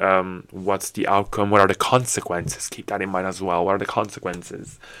there? What's the outcome? What are the consequences? Keep that in mind as well. What are the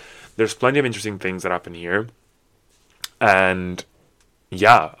consequences? There's plenty of interesting things that happen here, and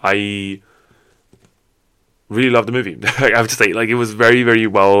yeah, I really loved the movie. I have to say, like, it was very, very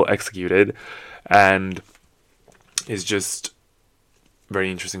well executed, and it's just very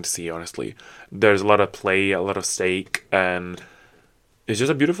interesting to see, honestly. There's a lot of play, a lot of stake, and it's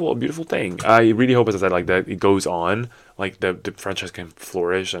just a beautiful thing. I really hope, as I said, like, that it goes on, like the franchise can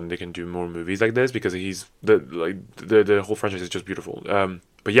flourish and they can do more movies like this, because the whole franchise is just beautiful.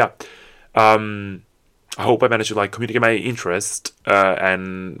 But yeah, I hope I managed to like communicate my interest,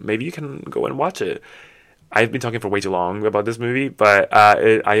 and maybe you can go and watch it. I've been talking for way too long about this movie, but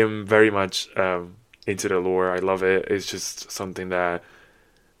I am very much into the lore. I love it. It's just something that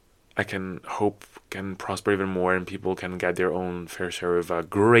I can hope can prosper even more, and people can get their own fair share of a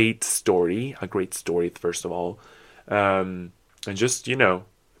great story first of all, and just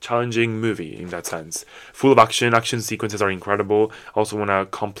challenging movie in that sense. Full of action sequences are incredible. I also want to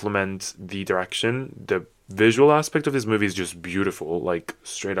compliment the direction. The visual aspect of this movie is just beautiful, like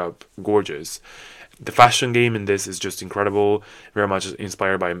straight up gorgeous. The fashion game in this is just incredible, very much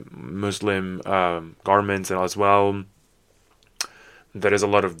inspired by Muslim garments and as well. There is a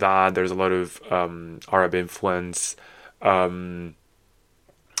lot of that. There's a lot of Arab influence. There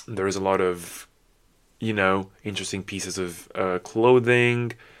is a lot of interesting pieces of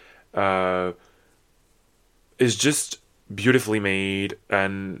clothing. Is just beautifully made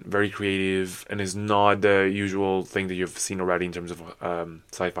and very creative, and is not the usual thing that you've seen already in terms of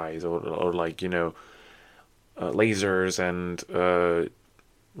sci-fi or like lasers and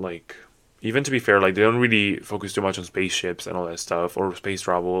like, even to be fair, like, they don't really focus too much on spaceships and all that stuff, or space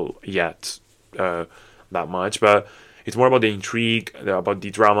travel yet that much, but it's more about the intrigue, about the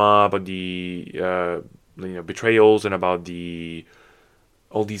drama, about the betrayals and about the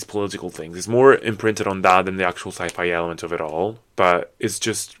all these political things. It's more imprinted on that than the actual sci-fi element of it all. But it's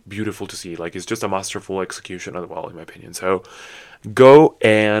just beautiful to see. Like, it's just a masterful execution as well, in my opinion. So go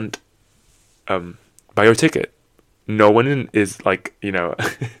and buy your ticket. No one is like,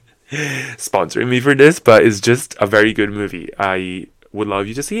 sponsoring me for this, but it's just a very good movie. I would love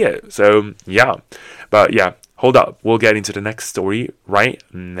you to see it. So yeah, but yeah, hold up. We'll get into the next story right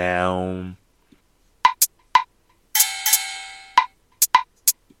now.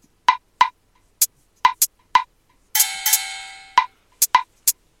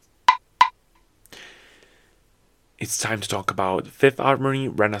 It's time to talk about Fifth Harmony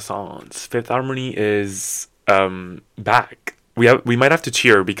Renaissance. Fifth Harmony is back. We might have to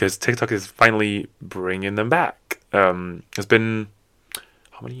cheer because TikTok is finally bringing them back. It's been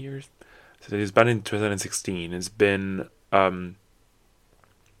how many years? So it's been in 2016. It's been a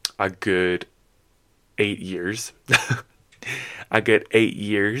good 8 years. A good 8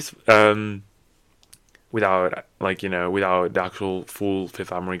 years without without the actual full Fifth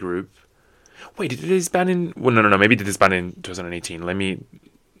Harmony group. Wait, did it disband in? Well, no. Maybe it did disband in 2018.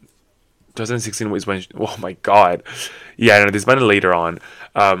 2016 was when. Oh my god, yeah, no, disbanded later on.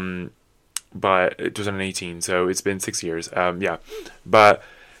 But 2018. So it's been 6 years. Yeah, but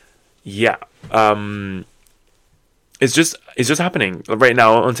yeah. It's just happening right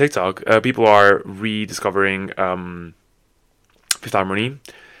now on TikTok. People are rediscovering Fifth Harmony.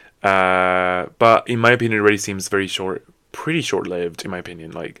 But in my opinion, it already seems pretty short-lived. In my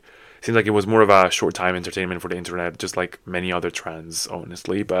opinion, like. Seems like it was more of a short-time entertainment for the internet, just like many other trends,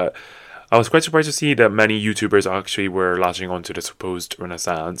 honestly. But I was quite surprised to see that many YouTubers actually were latching onto the supposed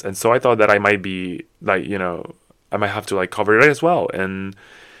renaissance. And so I thought that I might be, like, I might have to, like, cover it as well. And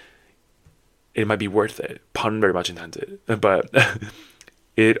it might be worth it. Pun very much intended. But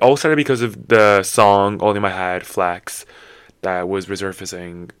it all started because of the song All In My Head, Flex, that was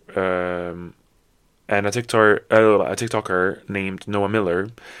resurfacing. And a TikToker named Noah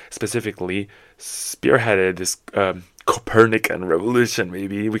Miller specifically spearheaded this Copernican revolution,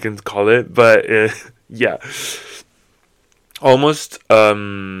 maybe we can call it. But yeah, almost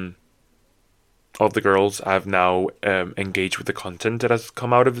all of the girls have now engaged with the content that has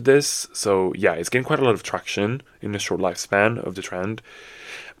come out of this. So yeah, it's getting quite a lot of traction in the short lifespan of the trend.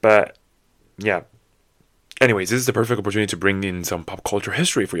 But yeah, anyways, this is the perfect opportunity to bring in some pop culture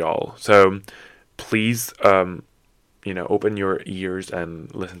history for y'all. So please, open your ears and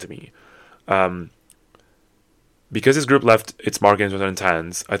listen to me. Because this group left its mark in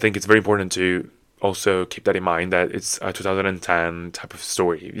 2010s, I think it's very important to also keep that in mind, that it's a 2010 type of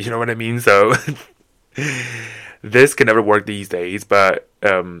story. You know what I mean? So this can never work these days, but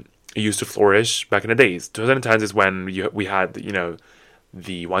it used to flourish back in the days. 2010s is when we had,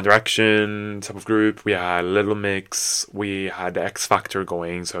 the One Direction type of group, we had Little Mix, we had the X Factor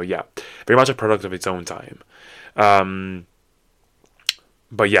going. So yeah, very much a product of its own time.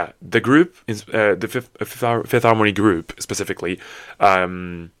 But yeah, the group is the Fifth Harmony group specifically.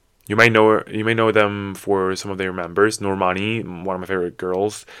 You might know them for some of their members. Normani, one of my favorite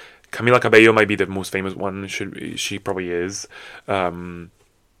girls. Camila Cabello might be the most famous one. She probably is. Lauren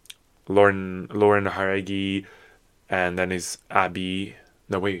Haragi, and then is Abby.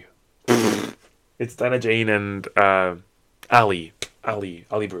 No, wait. It's Dana Jane and Ali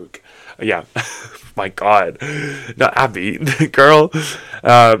Brooke. Yeah. My God. Not Abby. Girl.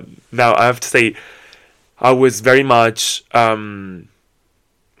 Now, I have to say, I was very much impressed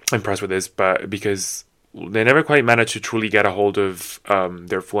with this, but because they never quite managed to truly get a hold of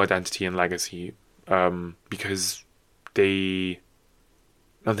their full identity and legacy, because I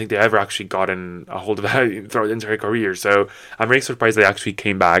don't think they ever actually gotten a hold of that throughout their entire career. So I'm very surprised they actually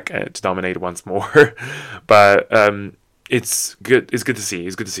came back to dominate once more. But it's good. It's good to see.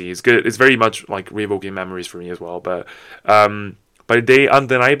 It's good. It's very much like reevoking memories for me as well. But they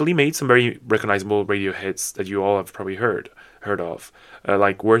undeniably made some very recognizable radio hits that you all have probably heard of,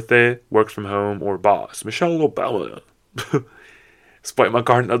 like Worth It, Work From Home, or Boss. Michelle Obama. Spite my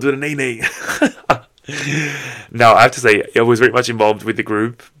card, I'll do the nay. Now, I have to say, I was very much involved with the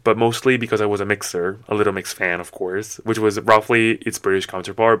group, but mostly because I was a Little Mix fan, of course, which was roughly its British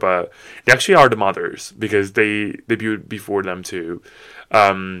counterpart, but they actually are the mothers, because they debuted before them too.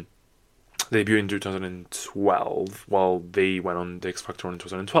 They debuted in 2012, while they went on the X Factor in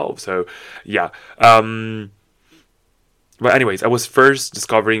 2012, so yeah. But anyways, I was first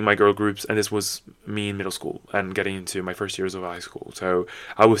discovering my girl groups, and this was me in middle school and getting into my first years of high school. So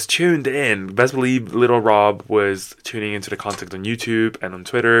I was tuned in. Best believe little Rob was tuning into the content on YouTube and on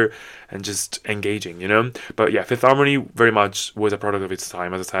Twitter and just engaging, you know? But yeah, Fifth Harmony very much was a product of its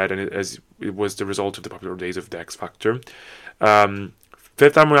time, as I said, and it was the result of the popular days of the X Factor. Um,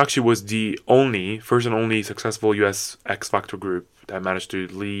 Fifth Harmony actually was the first and only successful US X Factor group that managed to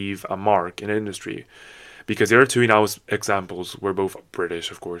leave a mark in the industry. Because the other two in our examples were both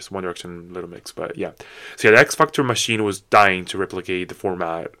British, of course, One Direction, Little Mix, but yeah. So yeah, the X Factor machine was dying to replicate the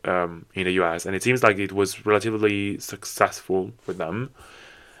format in the US, and it seems like it was relatively successful with them.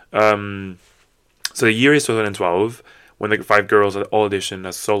 So the year is 2012, when the five girls all auditioned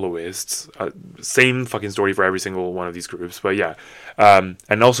as soloists. Same fucking story for every single one of these groups, but yeah.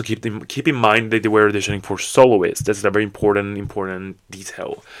 And also keep in mind that they were auditioning for soloists. That's a very important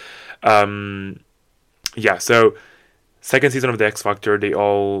detail. Yeah, so second season of the X Factor, they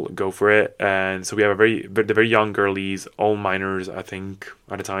all go for it, and so we have the very young girlies, all minors, I think,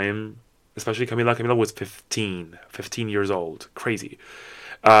 at the time, especially Camila. Camila was 15 years old, crazy.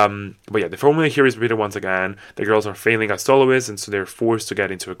 But yeah, the formula here is repeated once again. The girls are failing as soloists, and so they're forced to get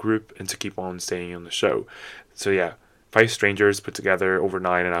into a group and to keep on staying on the show. So yeah, five strangers put together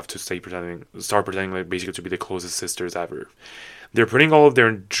overnight and have to start pretending like basically to be the closest sisters ever. They're putting all of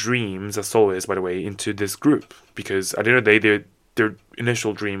their dreams as soloists, by the way, into this group, because at the end of the day, their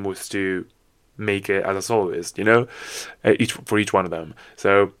initial dream was to make it as a soloist, you know, for each one of them.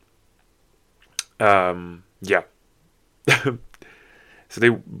 So, yeah.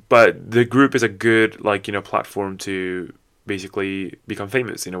 But the group is a good, platform to basically become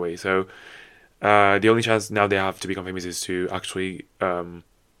famous in a way. So, the only chance now they have to become famous is to actually go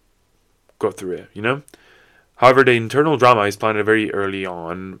through it, you know. However, the internal drama is planned very early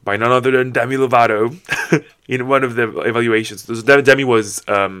on by none other than Demi Lovato in one of the evaluations. So Demi was,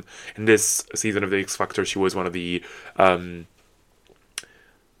 in this season of the X Factor, she was one of the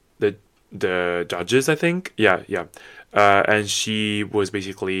judges, I think. Yeah. And she was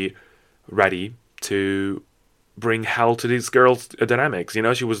basically ready to bring hell to these girls' dynamics. You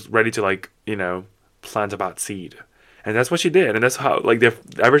know, she was ready to, plant a bad seed. And that's what she did, and that's how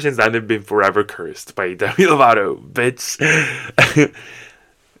ever since then they've been forever cursed by Demi Lovato, bitch.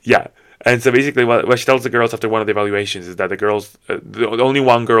 Yeah, and so basically, what she tells the girls after one of the evaluations is that the girls, the only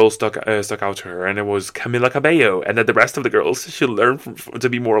one girl stuck out to her, and it was Camila Cabello, and that the rest of the girls should learn to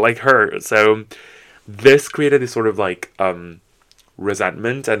be more like her. So this created this sort of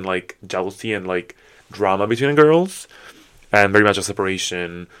resentment and jealousy and drama between the girls, and very much a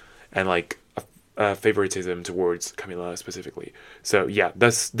separation and favoritism towards Camila specifically. So yeah,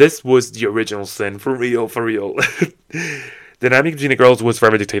 this was the original sin for real. The dynamic between the girls was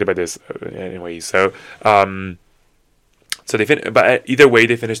forever dictated by this anyway. So but either way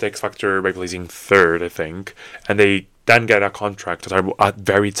they finished the X Factor by placing third, I think, and they then get a contract, a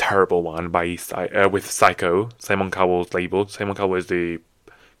very terrible one with Psycho, Simon Cowell's label. Simon Cowell is the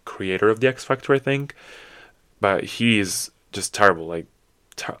creator of the X Factor, I think, but he is just terrible.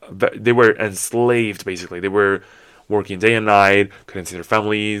 They were enslaved, basically. They were working day and night, couldn't see their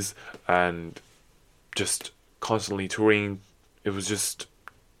families, and just constantly touring. It was just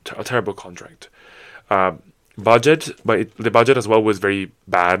a terrible contract. Budget, but the budget as well was very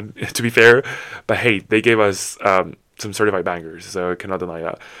bad, to be fair. But hey, they gave us some certified bangers, so I cannot deny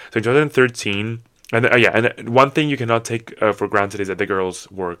that. So in 2013, and one thing you cannot take for granted is that the girls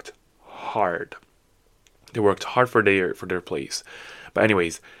worked hard. They worked hard for their place. But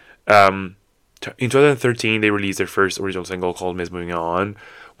anyways, in 2013, they released their first original single called Miss Moving On,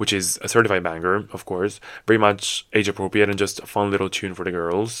 which is a certified banger, of course. Very much age-appropriate and just a fun little tune for the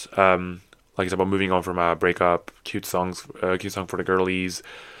girls. It's about moving on from a breakup, cute song for the girlies.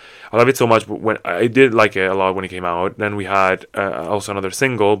 I love it so much. When I did like it a lot when it came out. Then we had also another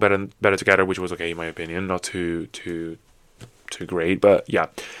single, Better Together, which was okay in my opinion, not too great, but yeah.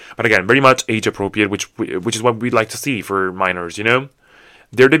 But again, very much age-appropriate, which is what we'd like to see for minors, you know.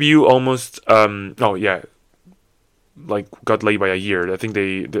 Their debut almost, got late by a year. I think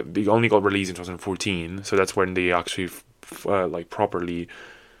they only got released in 2014, so that's when they actually properly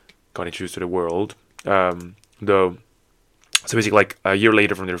got introduced to the world. So basically a year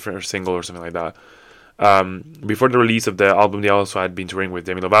later from their first single or something like that. Before the release of the album, they also had been touring with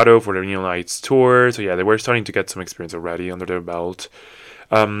Demi Lovato for the Neon Nights tour. So yeah, they were starting to get some experience already under their belt.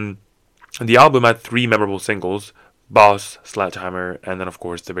 The album had 3 memorable singles: Boss, Sledgehammer, and then of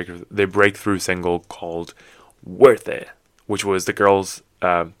course the breakthrough single called Worth It, which was the girls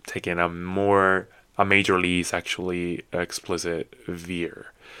taking a majorly sexually explicit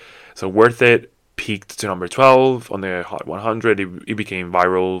veer. So Worth It peaked to number 12 on the Hot 100. It became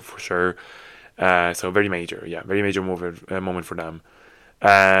viral for sure. So very major, very major moment for them.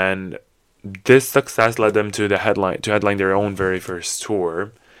 And this success led them to headline their own very first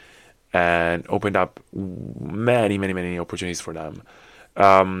tour, and opened up many, many, many opportunities for them.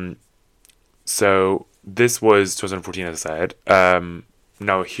 So this was 2014, as I said.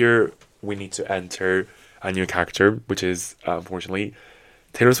 Now here we need to enter a new character, which is unfortunately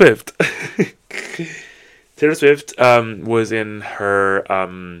Taylor Swift. Taylor Swift was in her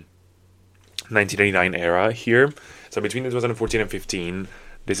 1989 era here. So between 2014 and 15,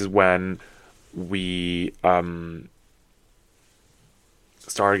 this is when we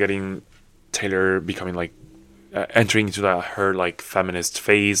started getting Taylor becoming like entering into her like feminist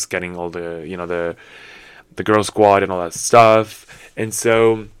phase, getting all the the girl squad and all that stuff. And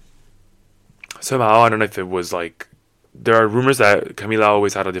so somehow, I don't know if it was like, there are rumors that Camila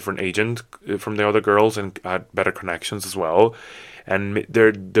always had a different agent from the other girls and had better connections as well. And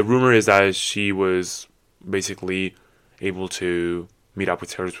the rumor is that she was basically able to meet up with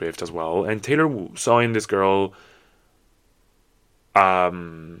Taylor Swift as well. And Taylor saw in this girl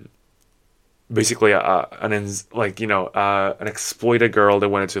basically an exploited girl that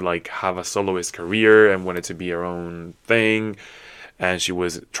wanted to like have a soloist career and wanted to be her own thing. And she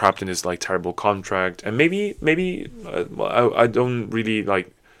was trapped in this like terrible contract. And maybe I don't really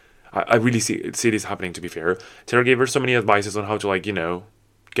like. I really see this happening. To be fair, Taylor gave her so many advices on how to like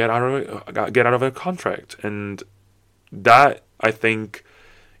get out of a contract, and that, I think,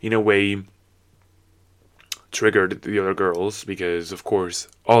 in a way, triggered the other girls, because of course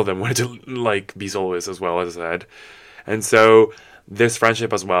all of them wanted to like be soloists as well, as I said. And so this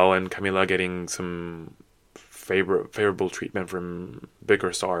friendship as well, and Camila getting some favorable treatment from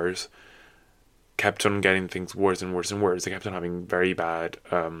bigger stars, kept on getting things worse and worse and worse. They kept on having very bad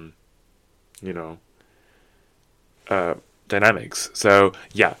dynamics. So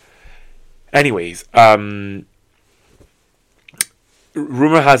yeah, anyways, rumor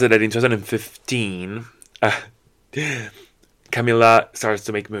has it that in 2015 Camila starts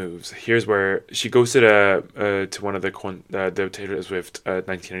to make moves. Here's where she goes to one of the Taylor Swift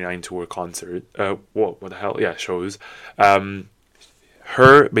 1999 tour concert. What the hell? Yeah, shows.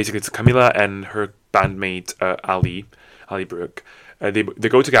 Her, basically, it's Camila and her bandmate Ali Brooke. They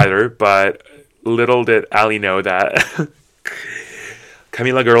go together, but little did Ali know that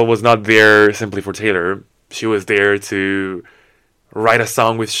Camila girl was not there simply for Taylor. She was there to write a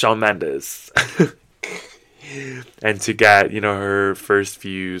song with Shawn Mendes. And to get, her first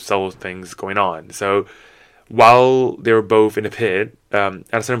few solo things going on. So while they were both in the pit, at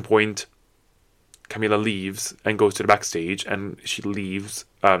a certain point, Camila leaves and goes to the backstage, and she leaves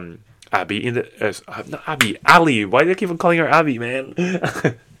Abby in the not Abby, Ali. Why do I keep on calling her Abby, man?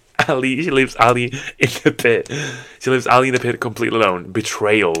 Ali. She leaves Ali in the pit. She leaves Ali in the pit completely alone.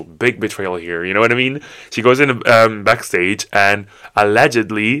 Betrayal, big betrayal here. You know what I mean? She goes in backstage, and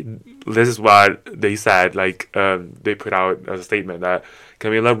allegedly, this is what they said. Like they put out as a statement that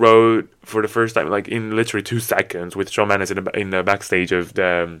Camila wrote for the first time, like in literally 2 seconds, with Shawn Mendes in the backstage of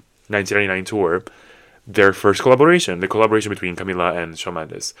the 1999 tour, their first collaboration, the collaboration between Camila and Shawn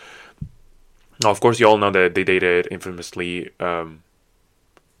Mendes. Now, of course, you all know that they dated infamously.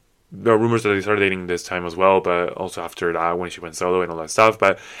 There are rumors that they started dating this time as well, but also after that, when she went solo and all that stuff.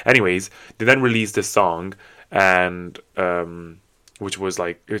 But anyways, they then released this song, and which was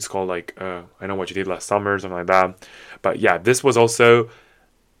like, it's called like I Know What You Did Last Summer, something like that. But yeah, this was also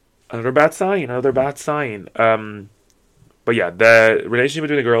another bad sign. But yeah, the relationship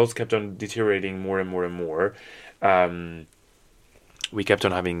between the girls kept on deteriorating more and more and more. We kept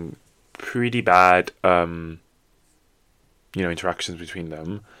on having pretty bad interactions between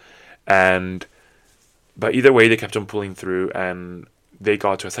them. But either way, they kept on pulling through, and they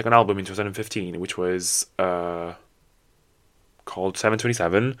got to a second album in 2015, which was called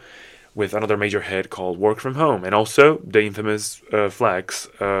 727, with another major hit called Work From Home, and also the infamous Flex.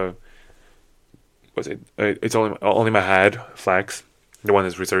 Was it? It's only my head, Flex, the one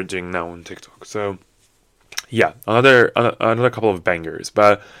that's resurging now on TikTok. So yeah, another couple of bangers.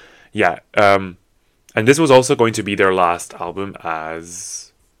 But yeah, and this was also going to be their last album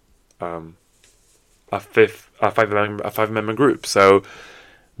as a five-member group. So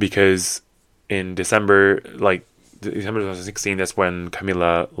because in December 2016, that's when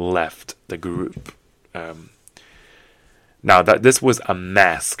Camila left the group. Now that this was a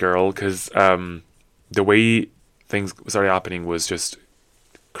mess, girl, because the way things started happening was just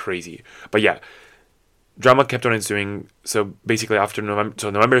crazy. But yeah, drama kept on ensuing. So basically, after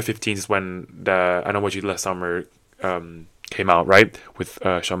November 15th is when the I Know What You Did Last Summer came out, right, with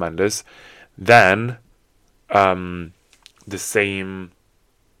Shawn Mendes. Then, the same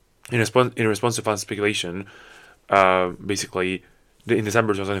in response to fan speculation, basically, in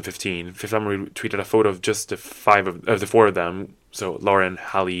December 2015, Fifth Harmony tweeted a photo of just the four of them, so Lauren,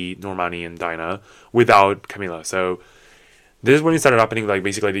 Hallie, Normani, and Dinah, without Camila. So this is when it started happening. Like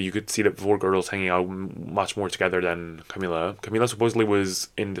basically, you could see the four girls hanging out much more together than Camila. Camila supposedly was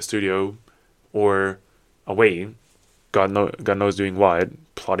in the studio or away. God knows doing what,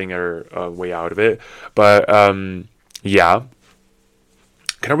 plotting her way out of it. But yeah,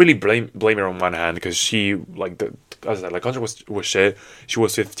 cannot really blame her on one hand because she as I said, like contract was shit. She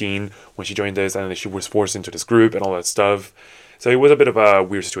was 15 when she joined this, and she was forced into this group and all that stuff. So it was a bit of a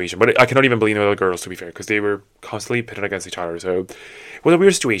weird situation. But I cannot even blame the other girls, to be fair, because they were constantly pitted against each other. So it was a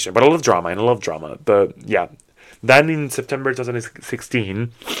weird situation. But I love drama, and I love drama. But yeah, then in September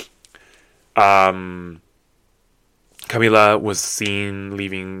 2016, Camila was seen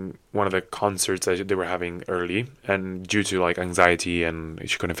leaving one of the concerts that they were having early, and due to like anxiety, and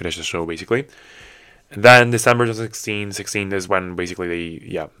she couldn't finish the show basically. And then December 2016 is when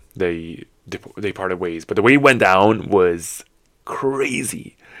basically they parted ways. But the way it went down was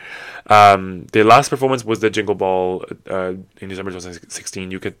crazy. The last performance was the Jingle Ball in December 2016.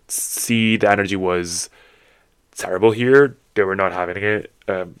 You could see the energy was terrible here. They were not having it.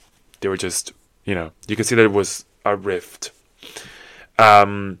 They were just, you could see that it was a rift.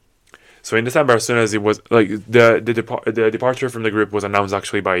 So in December, as soon as it was like the departure from the group was announced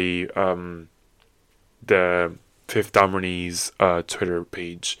actually by the Fifth Harmony's Twitter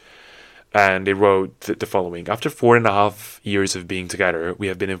page, and they wrote the following: after 4.5 years of being together, we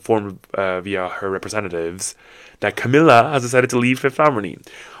have been informed via her representatives that Camila has decided to leave Fifth Harmony.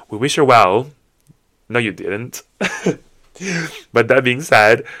 We wish her well. No, you didn't. But that being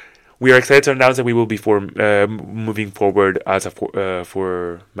said, we are excited to announce that we will be moving forward as a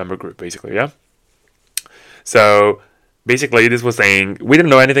four-member group, basically, yeah? So, basically, this was saying, we didn't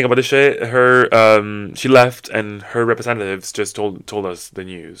know anything about this shit. She left, and her representatives just told us the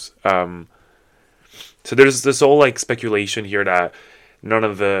news. So there's this whole, like, speculation here that none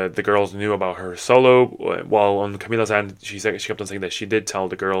of the girls knew about her solo, while on Camila's end, she kept on saying that she did tell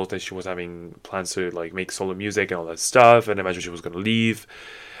the girls that she was having plans to, like, make solo music and all that stuff, and eventually she was going to leave.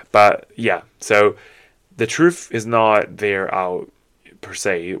 But yeah, so the truth is not there out per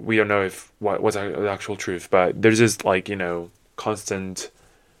se. We don't know if what's the actual truth, but there's this like constant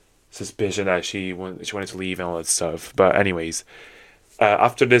suspicion that she wanted to leave and all that stuff. But anyways,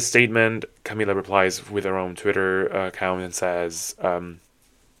 after this statement, Camila replies with her own Twitter account and says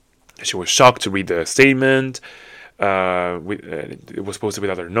she was shocked to read the statement. It was posted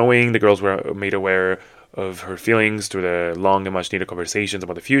without her knowing. The girls were made aware of her feelings through the long and much needed conversations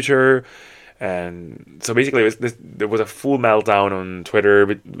about the future. And so basically there was a full meltdown on Twitter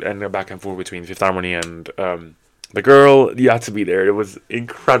and a back and forth between Fifth Harmony and the girl. You had to be there. It was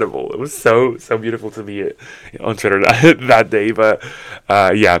incredible. It was so beautiful to be on Twitter that day. But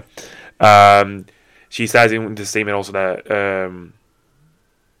yeah, she says in the statement also that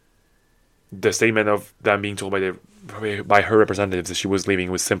the statement of them being told by her representatives that she was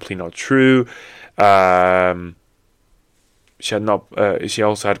leaving was simply not true. She had not. She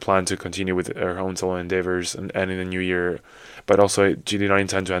also had planned to continue with her own solo endeavors and in the new year, but also she did not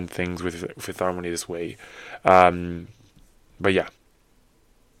intend to end things with Fifth Harmony this way. But yeah,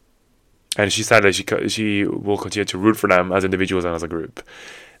 and she said that she will continue to root for them as individuals and as a group.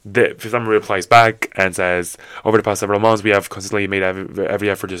 The Fifth Harmony replies back and says, over the past several months, we have consistently made every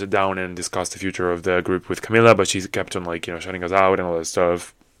effort to sit down and discuss the future of the group with Camila, but she's kept on shutting us out and all that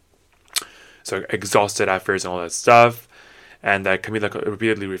stuff. So exhausted efforts and all that stuff, and that Camila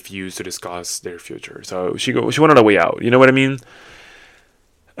repeatedly refused to discuss their future. So she wanted a way out. You know what I mean?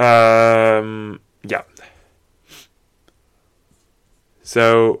 Yeah.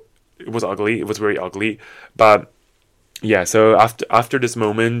 So it was ugly. It was very ugly, but yeah. So after this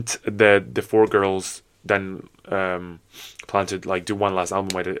moment, the four girls then planned to do one last album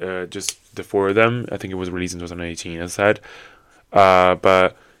with just the four of them. I think it was released in 2018, as I said.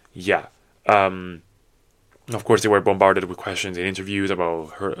 But yeah. Of course, they were bombarded with questions and interviews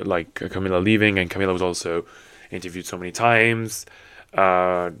about her, Camila leaving, and Camila was also interviewed so many times.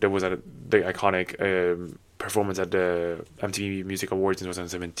 There was the iconic performance at the MTV Music Awards in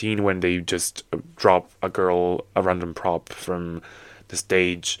 2017 when they just dropped a random prop from the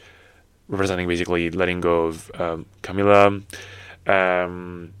stage, representing basically letting go of Camila.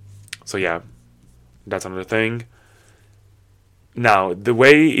 So yeah, that's another thing. Now, the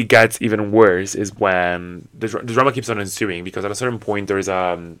way it gets even worse is when the drama keeps on ensuing, because at a certain point there is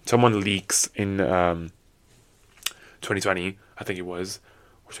someone leaks in 2020, I think it was,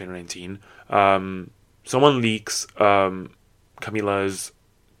 or 2019. Someone leaks Camila's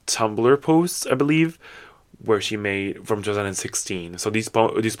Tumblr posts, I believe, where she made from 2016. So these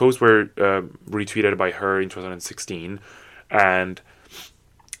posts were retweeted by her in 2016, and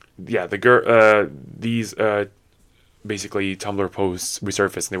yeah, the girl these basically Tumblr posts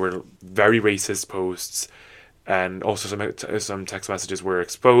resurfaced, and they were very racist posts, and also some text messages were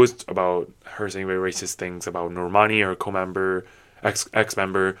exposed about her saying very racist things about Normani, her co-member, ex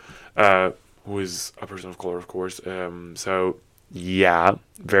member, who is a person of color, of course. So yeah,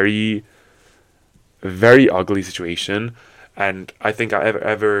 very very ugly situation, and I think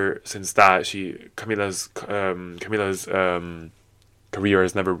ever since that Camila's career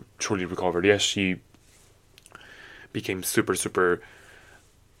has never truly recovered. Yes, she became super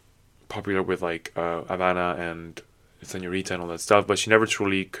popular with like Havana and Senorita and all that stuff, but she never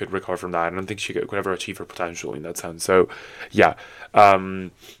truly could recover from that. I don't think she could ever achieve her potential in that sense. So yeah,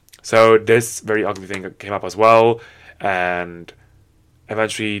 so this very ugly thing came up as well, and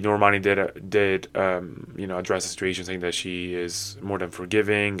eventually Normani did address the situation, saying that she is more than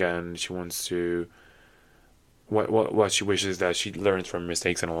forgiving and she wants to what she wishes that she learns from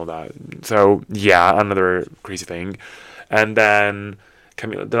mistakes and all of that. So yeah, another crazy thing. And then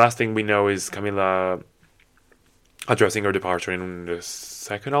Camila, the last thing we know is Camila addressing her departure in the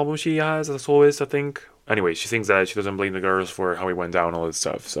second album she has as a soloist, I think. Anyway, she thinks that she doesn't blame the girls for how it went down, all this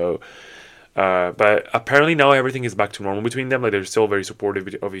stuff. So but apparently now everything is back to normal between them. Like they're still very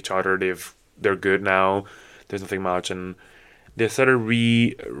supportive of each other. They're good now. There's nothing much, and they started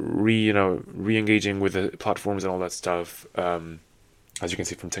re-engaging with the platforms and all that stuff. As you can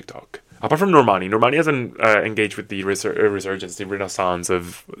see from TikTok. Apart from Normani hasn't engaged with the resurgence, the renaissance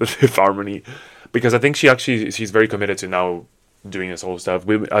of Fifth Harmony, because I think she's very committed to now doing this whole stuff.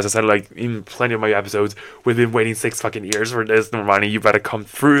 As I said, like in plenty of my episodes, we've been waiting 6 fucking years for this. Normani, you better come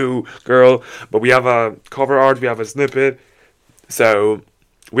through, girl. But we have a cover art, we have a snippet, so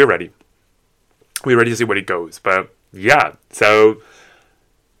we're ready. We're ready to see where it goes. But yeah, so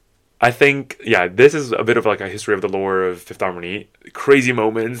I think, yeah, this is a bit of like a history of the lore of Fifth Harmony. Crazy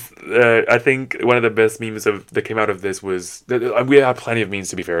moments. I think one of the best memes that came out of this was, we had plenty of memes,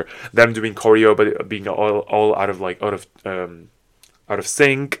 to be fair. Them doing choreo, but being all out of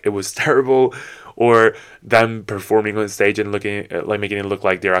sync. It was terrible. Or them performing on stage and looking like making it look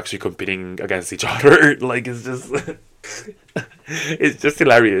like they're actually competing against each other. Like it's just it's just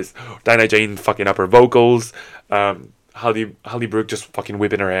hilarious. Dinah Jane fucking up her vocals. Halle Brooke just fucking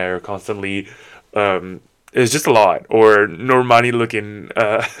whipping her hair constantly. It's just a lot. Or Normani looking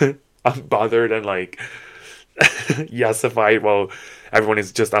unbothered and like yassified while everyone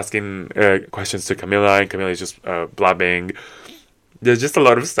is just asking questions to Camila, and Camila is just blabbing. There's just a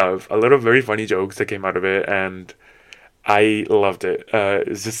lot of stuff, a lot of very funny jokes that came out of it, and I loved it.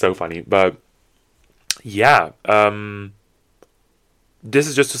 It's just so funny. But yeah, this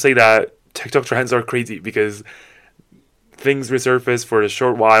is just to say that TikTok trends are crazy, because things resurface for a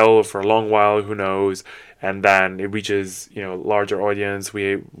short while, for a long while, who knows, and then it reaches larger audience.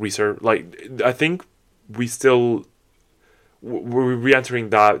 We research, like, I think we're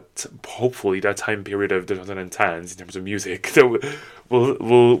re-entering that, hopefully, that time period of the 2010s in terms of music. So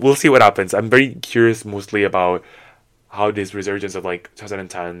we'll see what happens. I'm very curious mostly about how this resurgence of like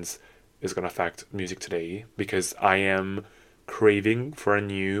 2010s is going to affect music today, because I am craving for a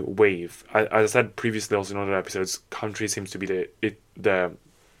new wave. As I said previously, also in other episodes, country seems to be the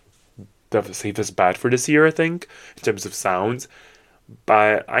safest bet for this year, I think, in terms of sounds.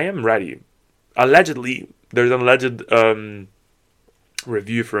 But I am ready. Allegedly, there's an alleged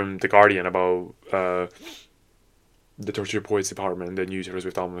review from The Guardian about the Torture Poets Department, the new Taylor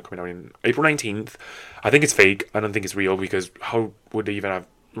Swift album coming out in April 19th. I think it's fake. I don't think it's real, because how would they even have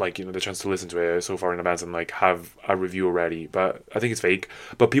the chance to listen to it so far in advance and like have a review already? But I think it's fake.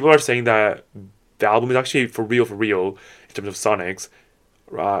 But people are saying that the album is actually for real in terms of sonics,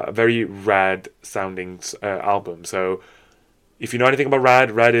 a very rad sounding album. So if you know anything about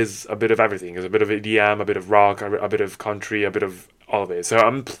Rad is a bit of everything. It's a bit of EDM, a bit of rock, a bit of country, a bit of all of it. So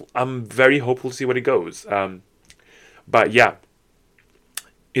I'm very hopeful to see where it goes. But yeah,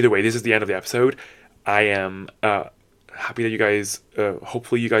 either way, this is the end of the episode. I am happy that you guys,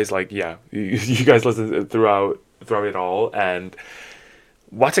 hopefully you guys you guys listen throughout it all. And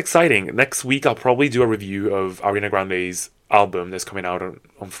what's exciting, next week I'll probably do a review of Ariana Grande's album that's coming out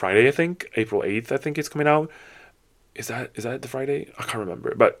on Friday, I think. April 8th, I think it's coming out. Is that the Friday? I can't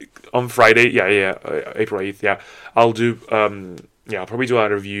remember. But on Friday, April 8th, yeah. I'll do, I'll probably do a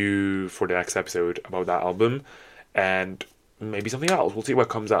review for the next episode about that album. And maybe something else. We'll see what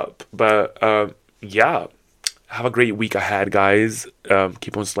comes up. But, yeah. Have a great week ahead, guys.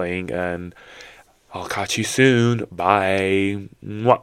 Keep on slaying, and I'll catch you soon. Bye. Mwah.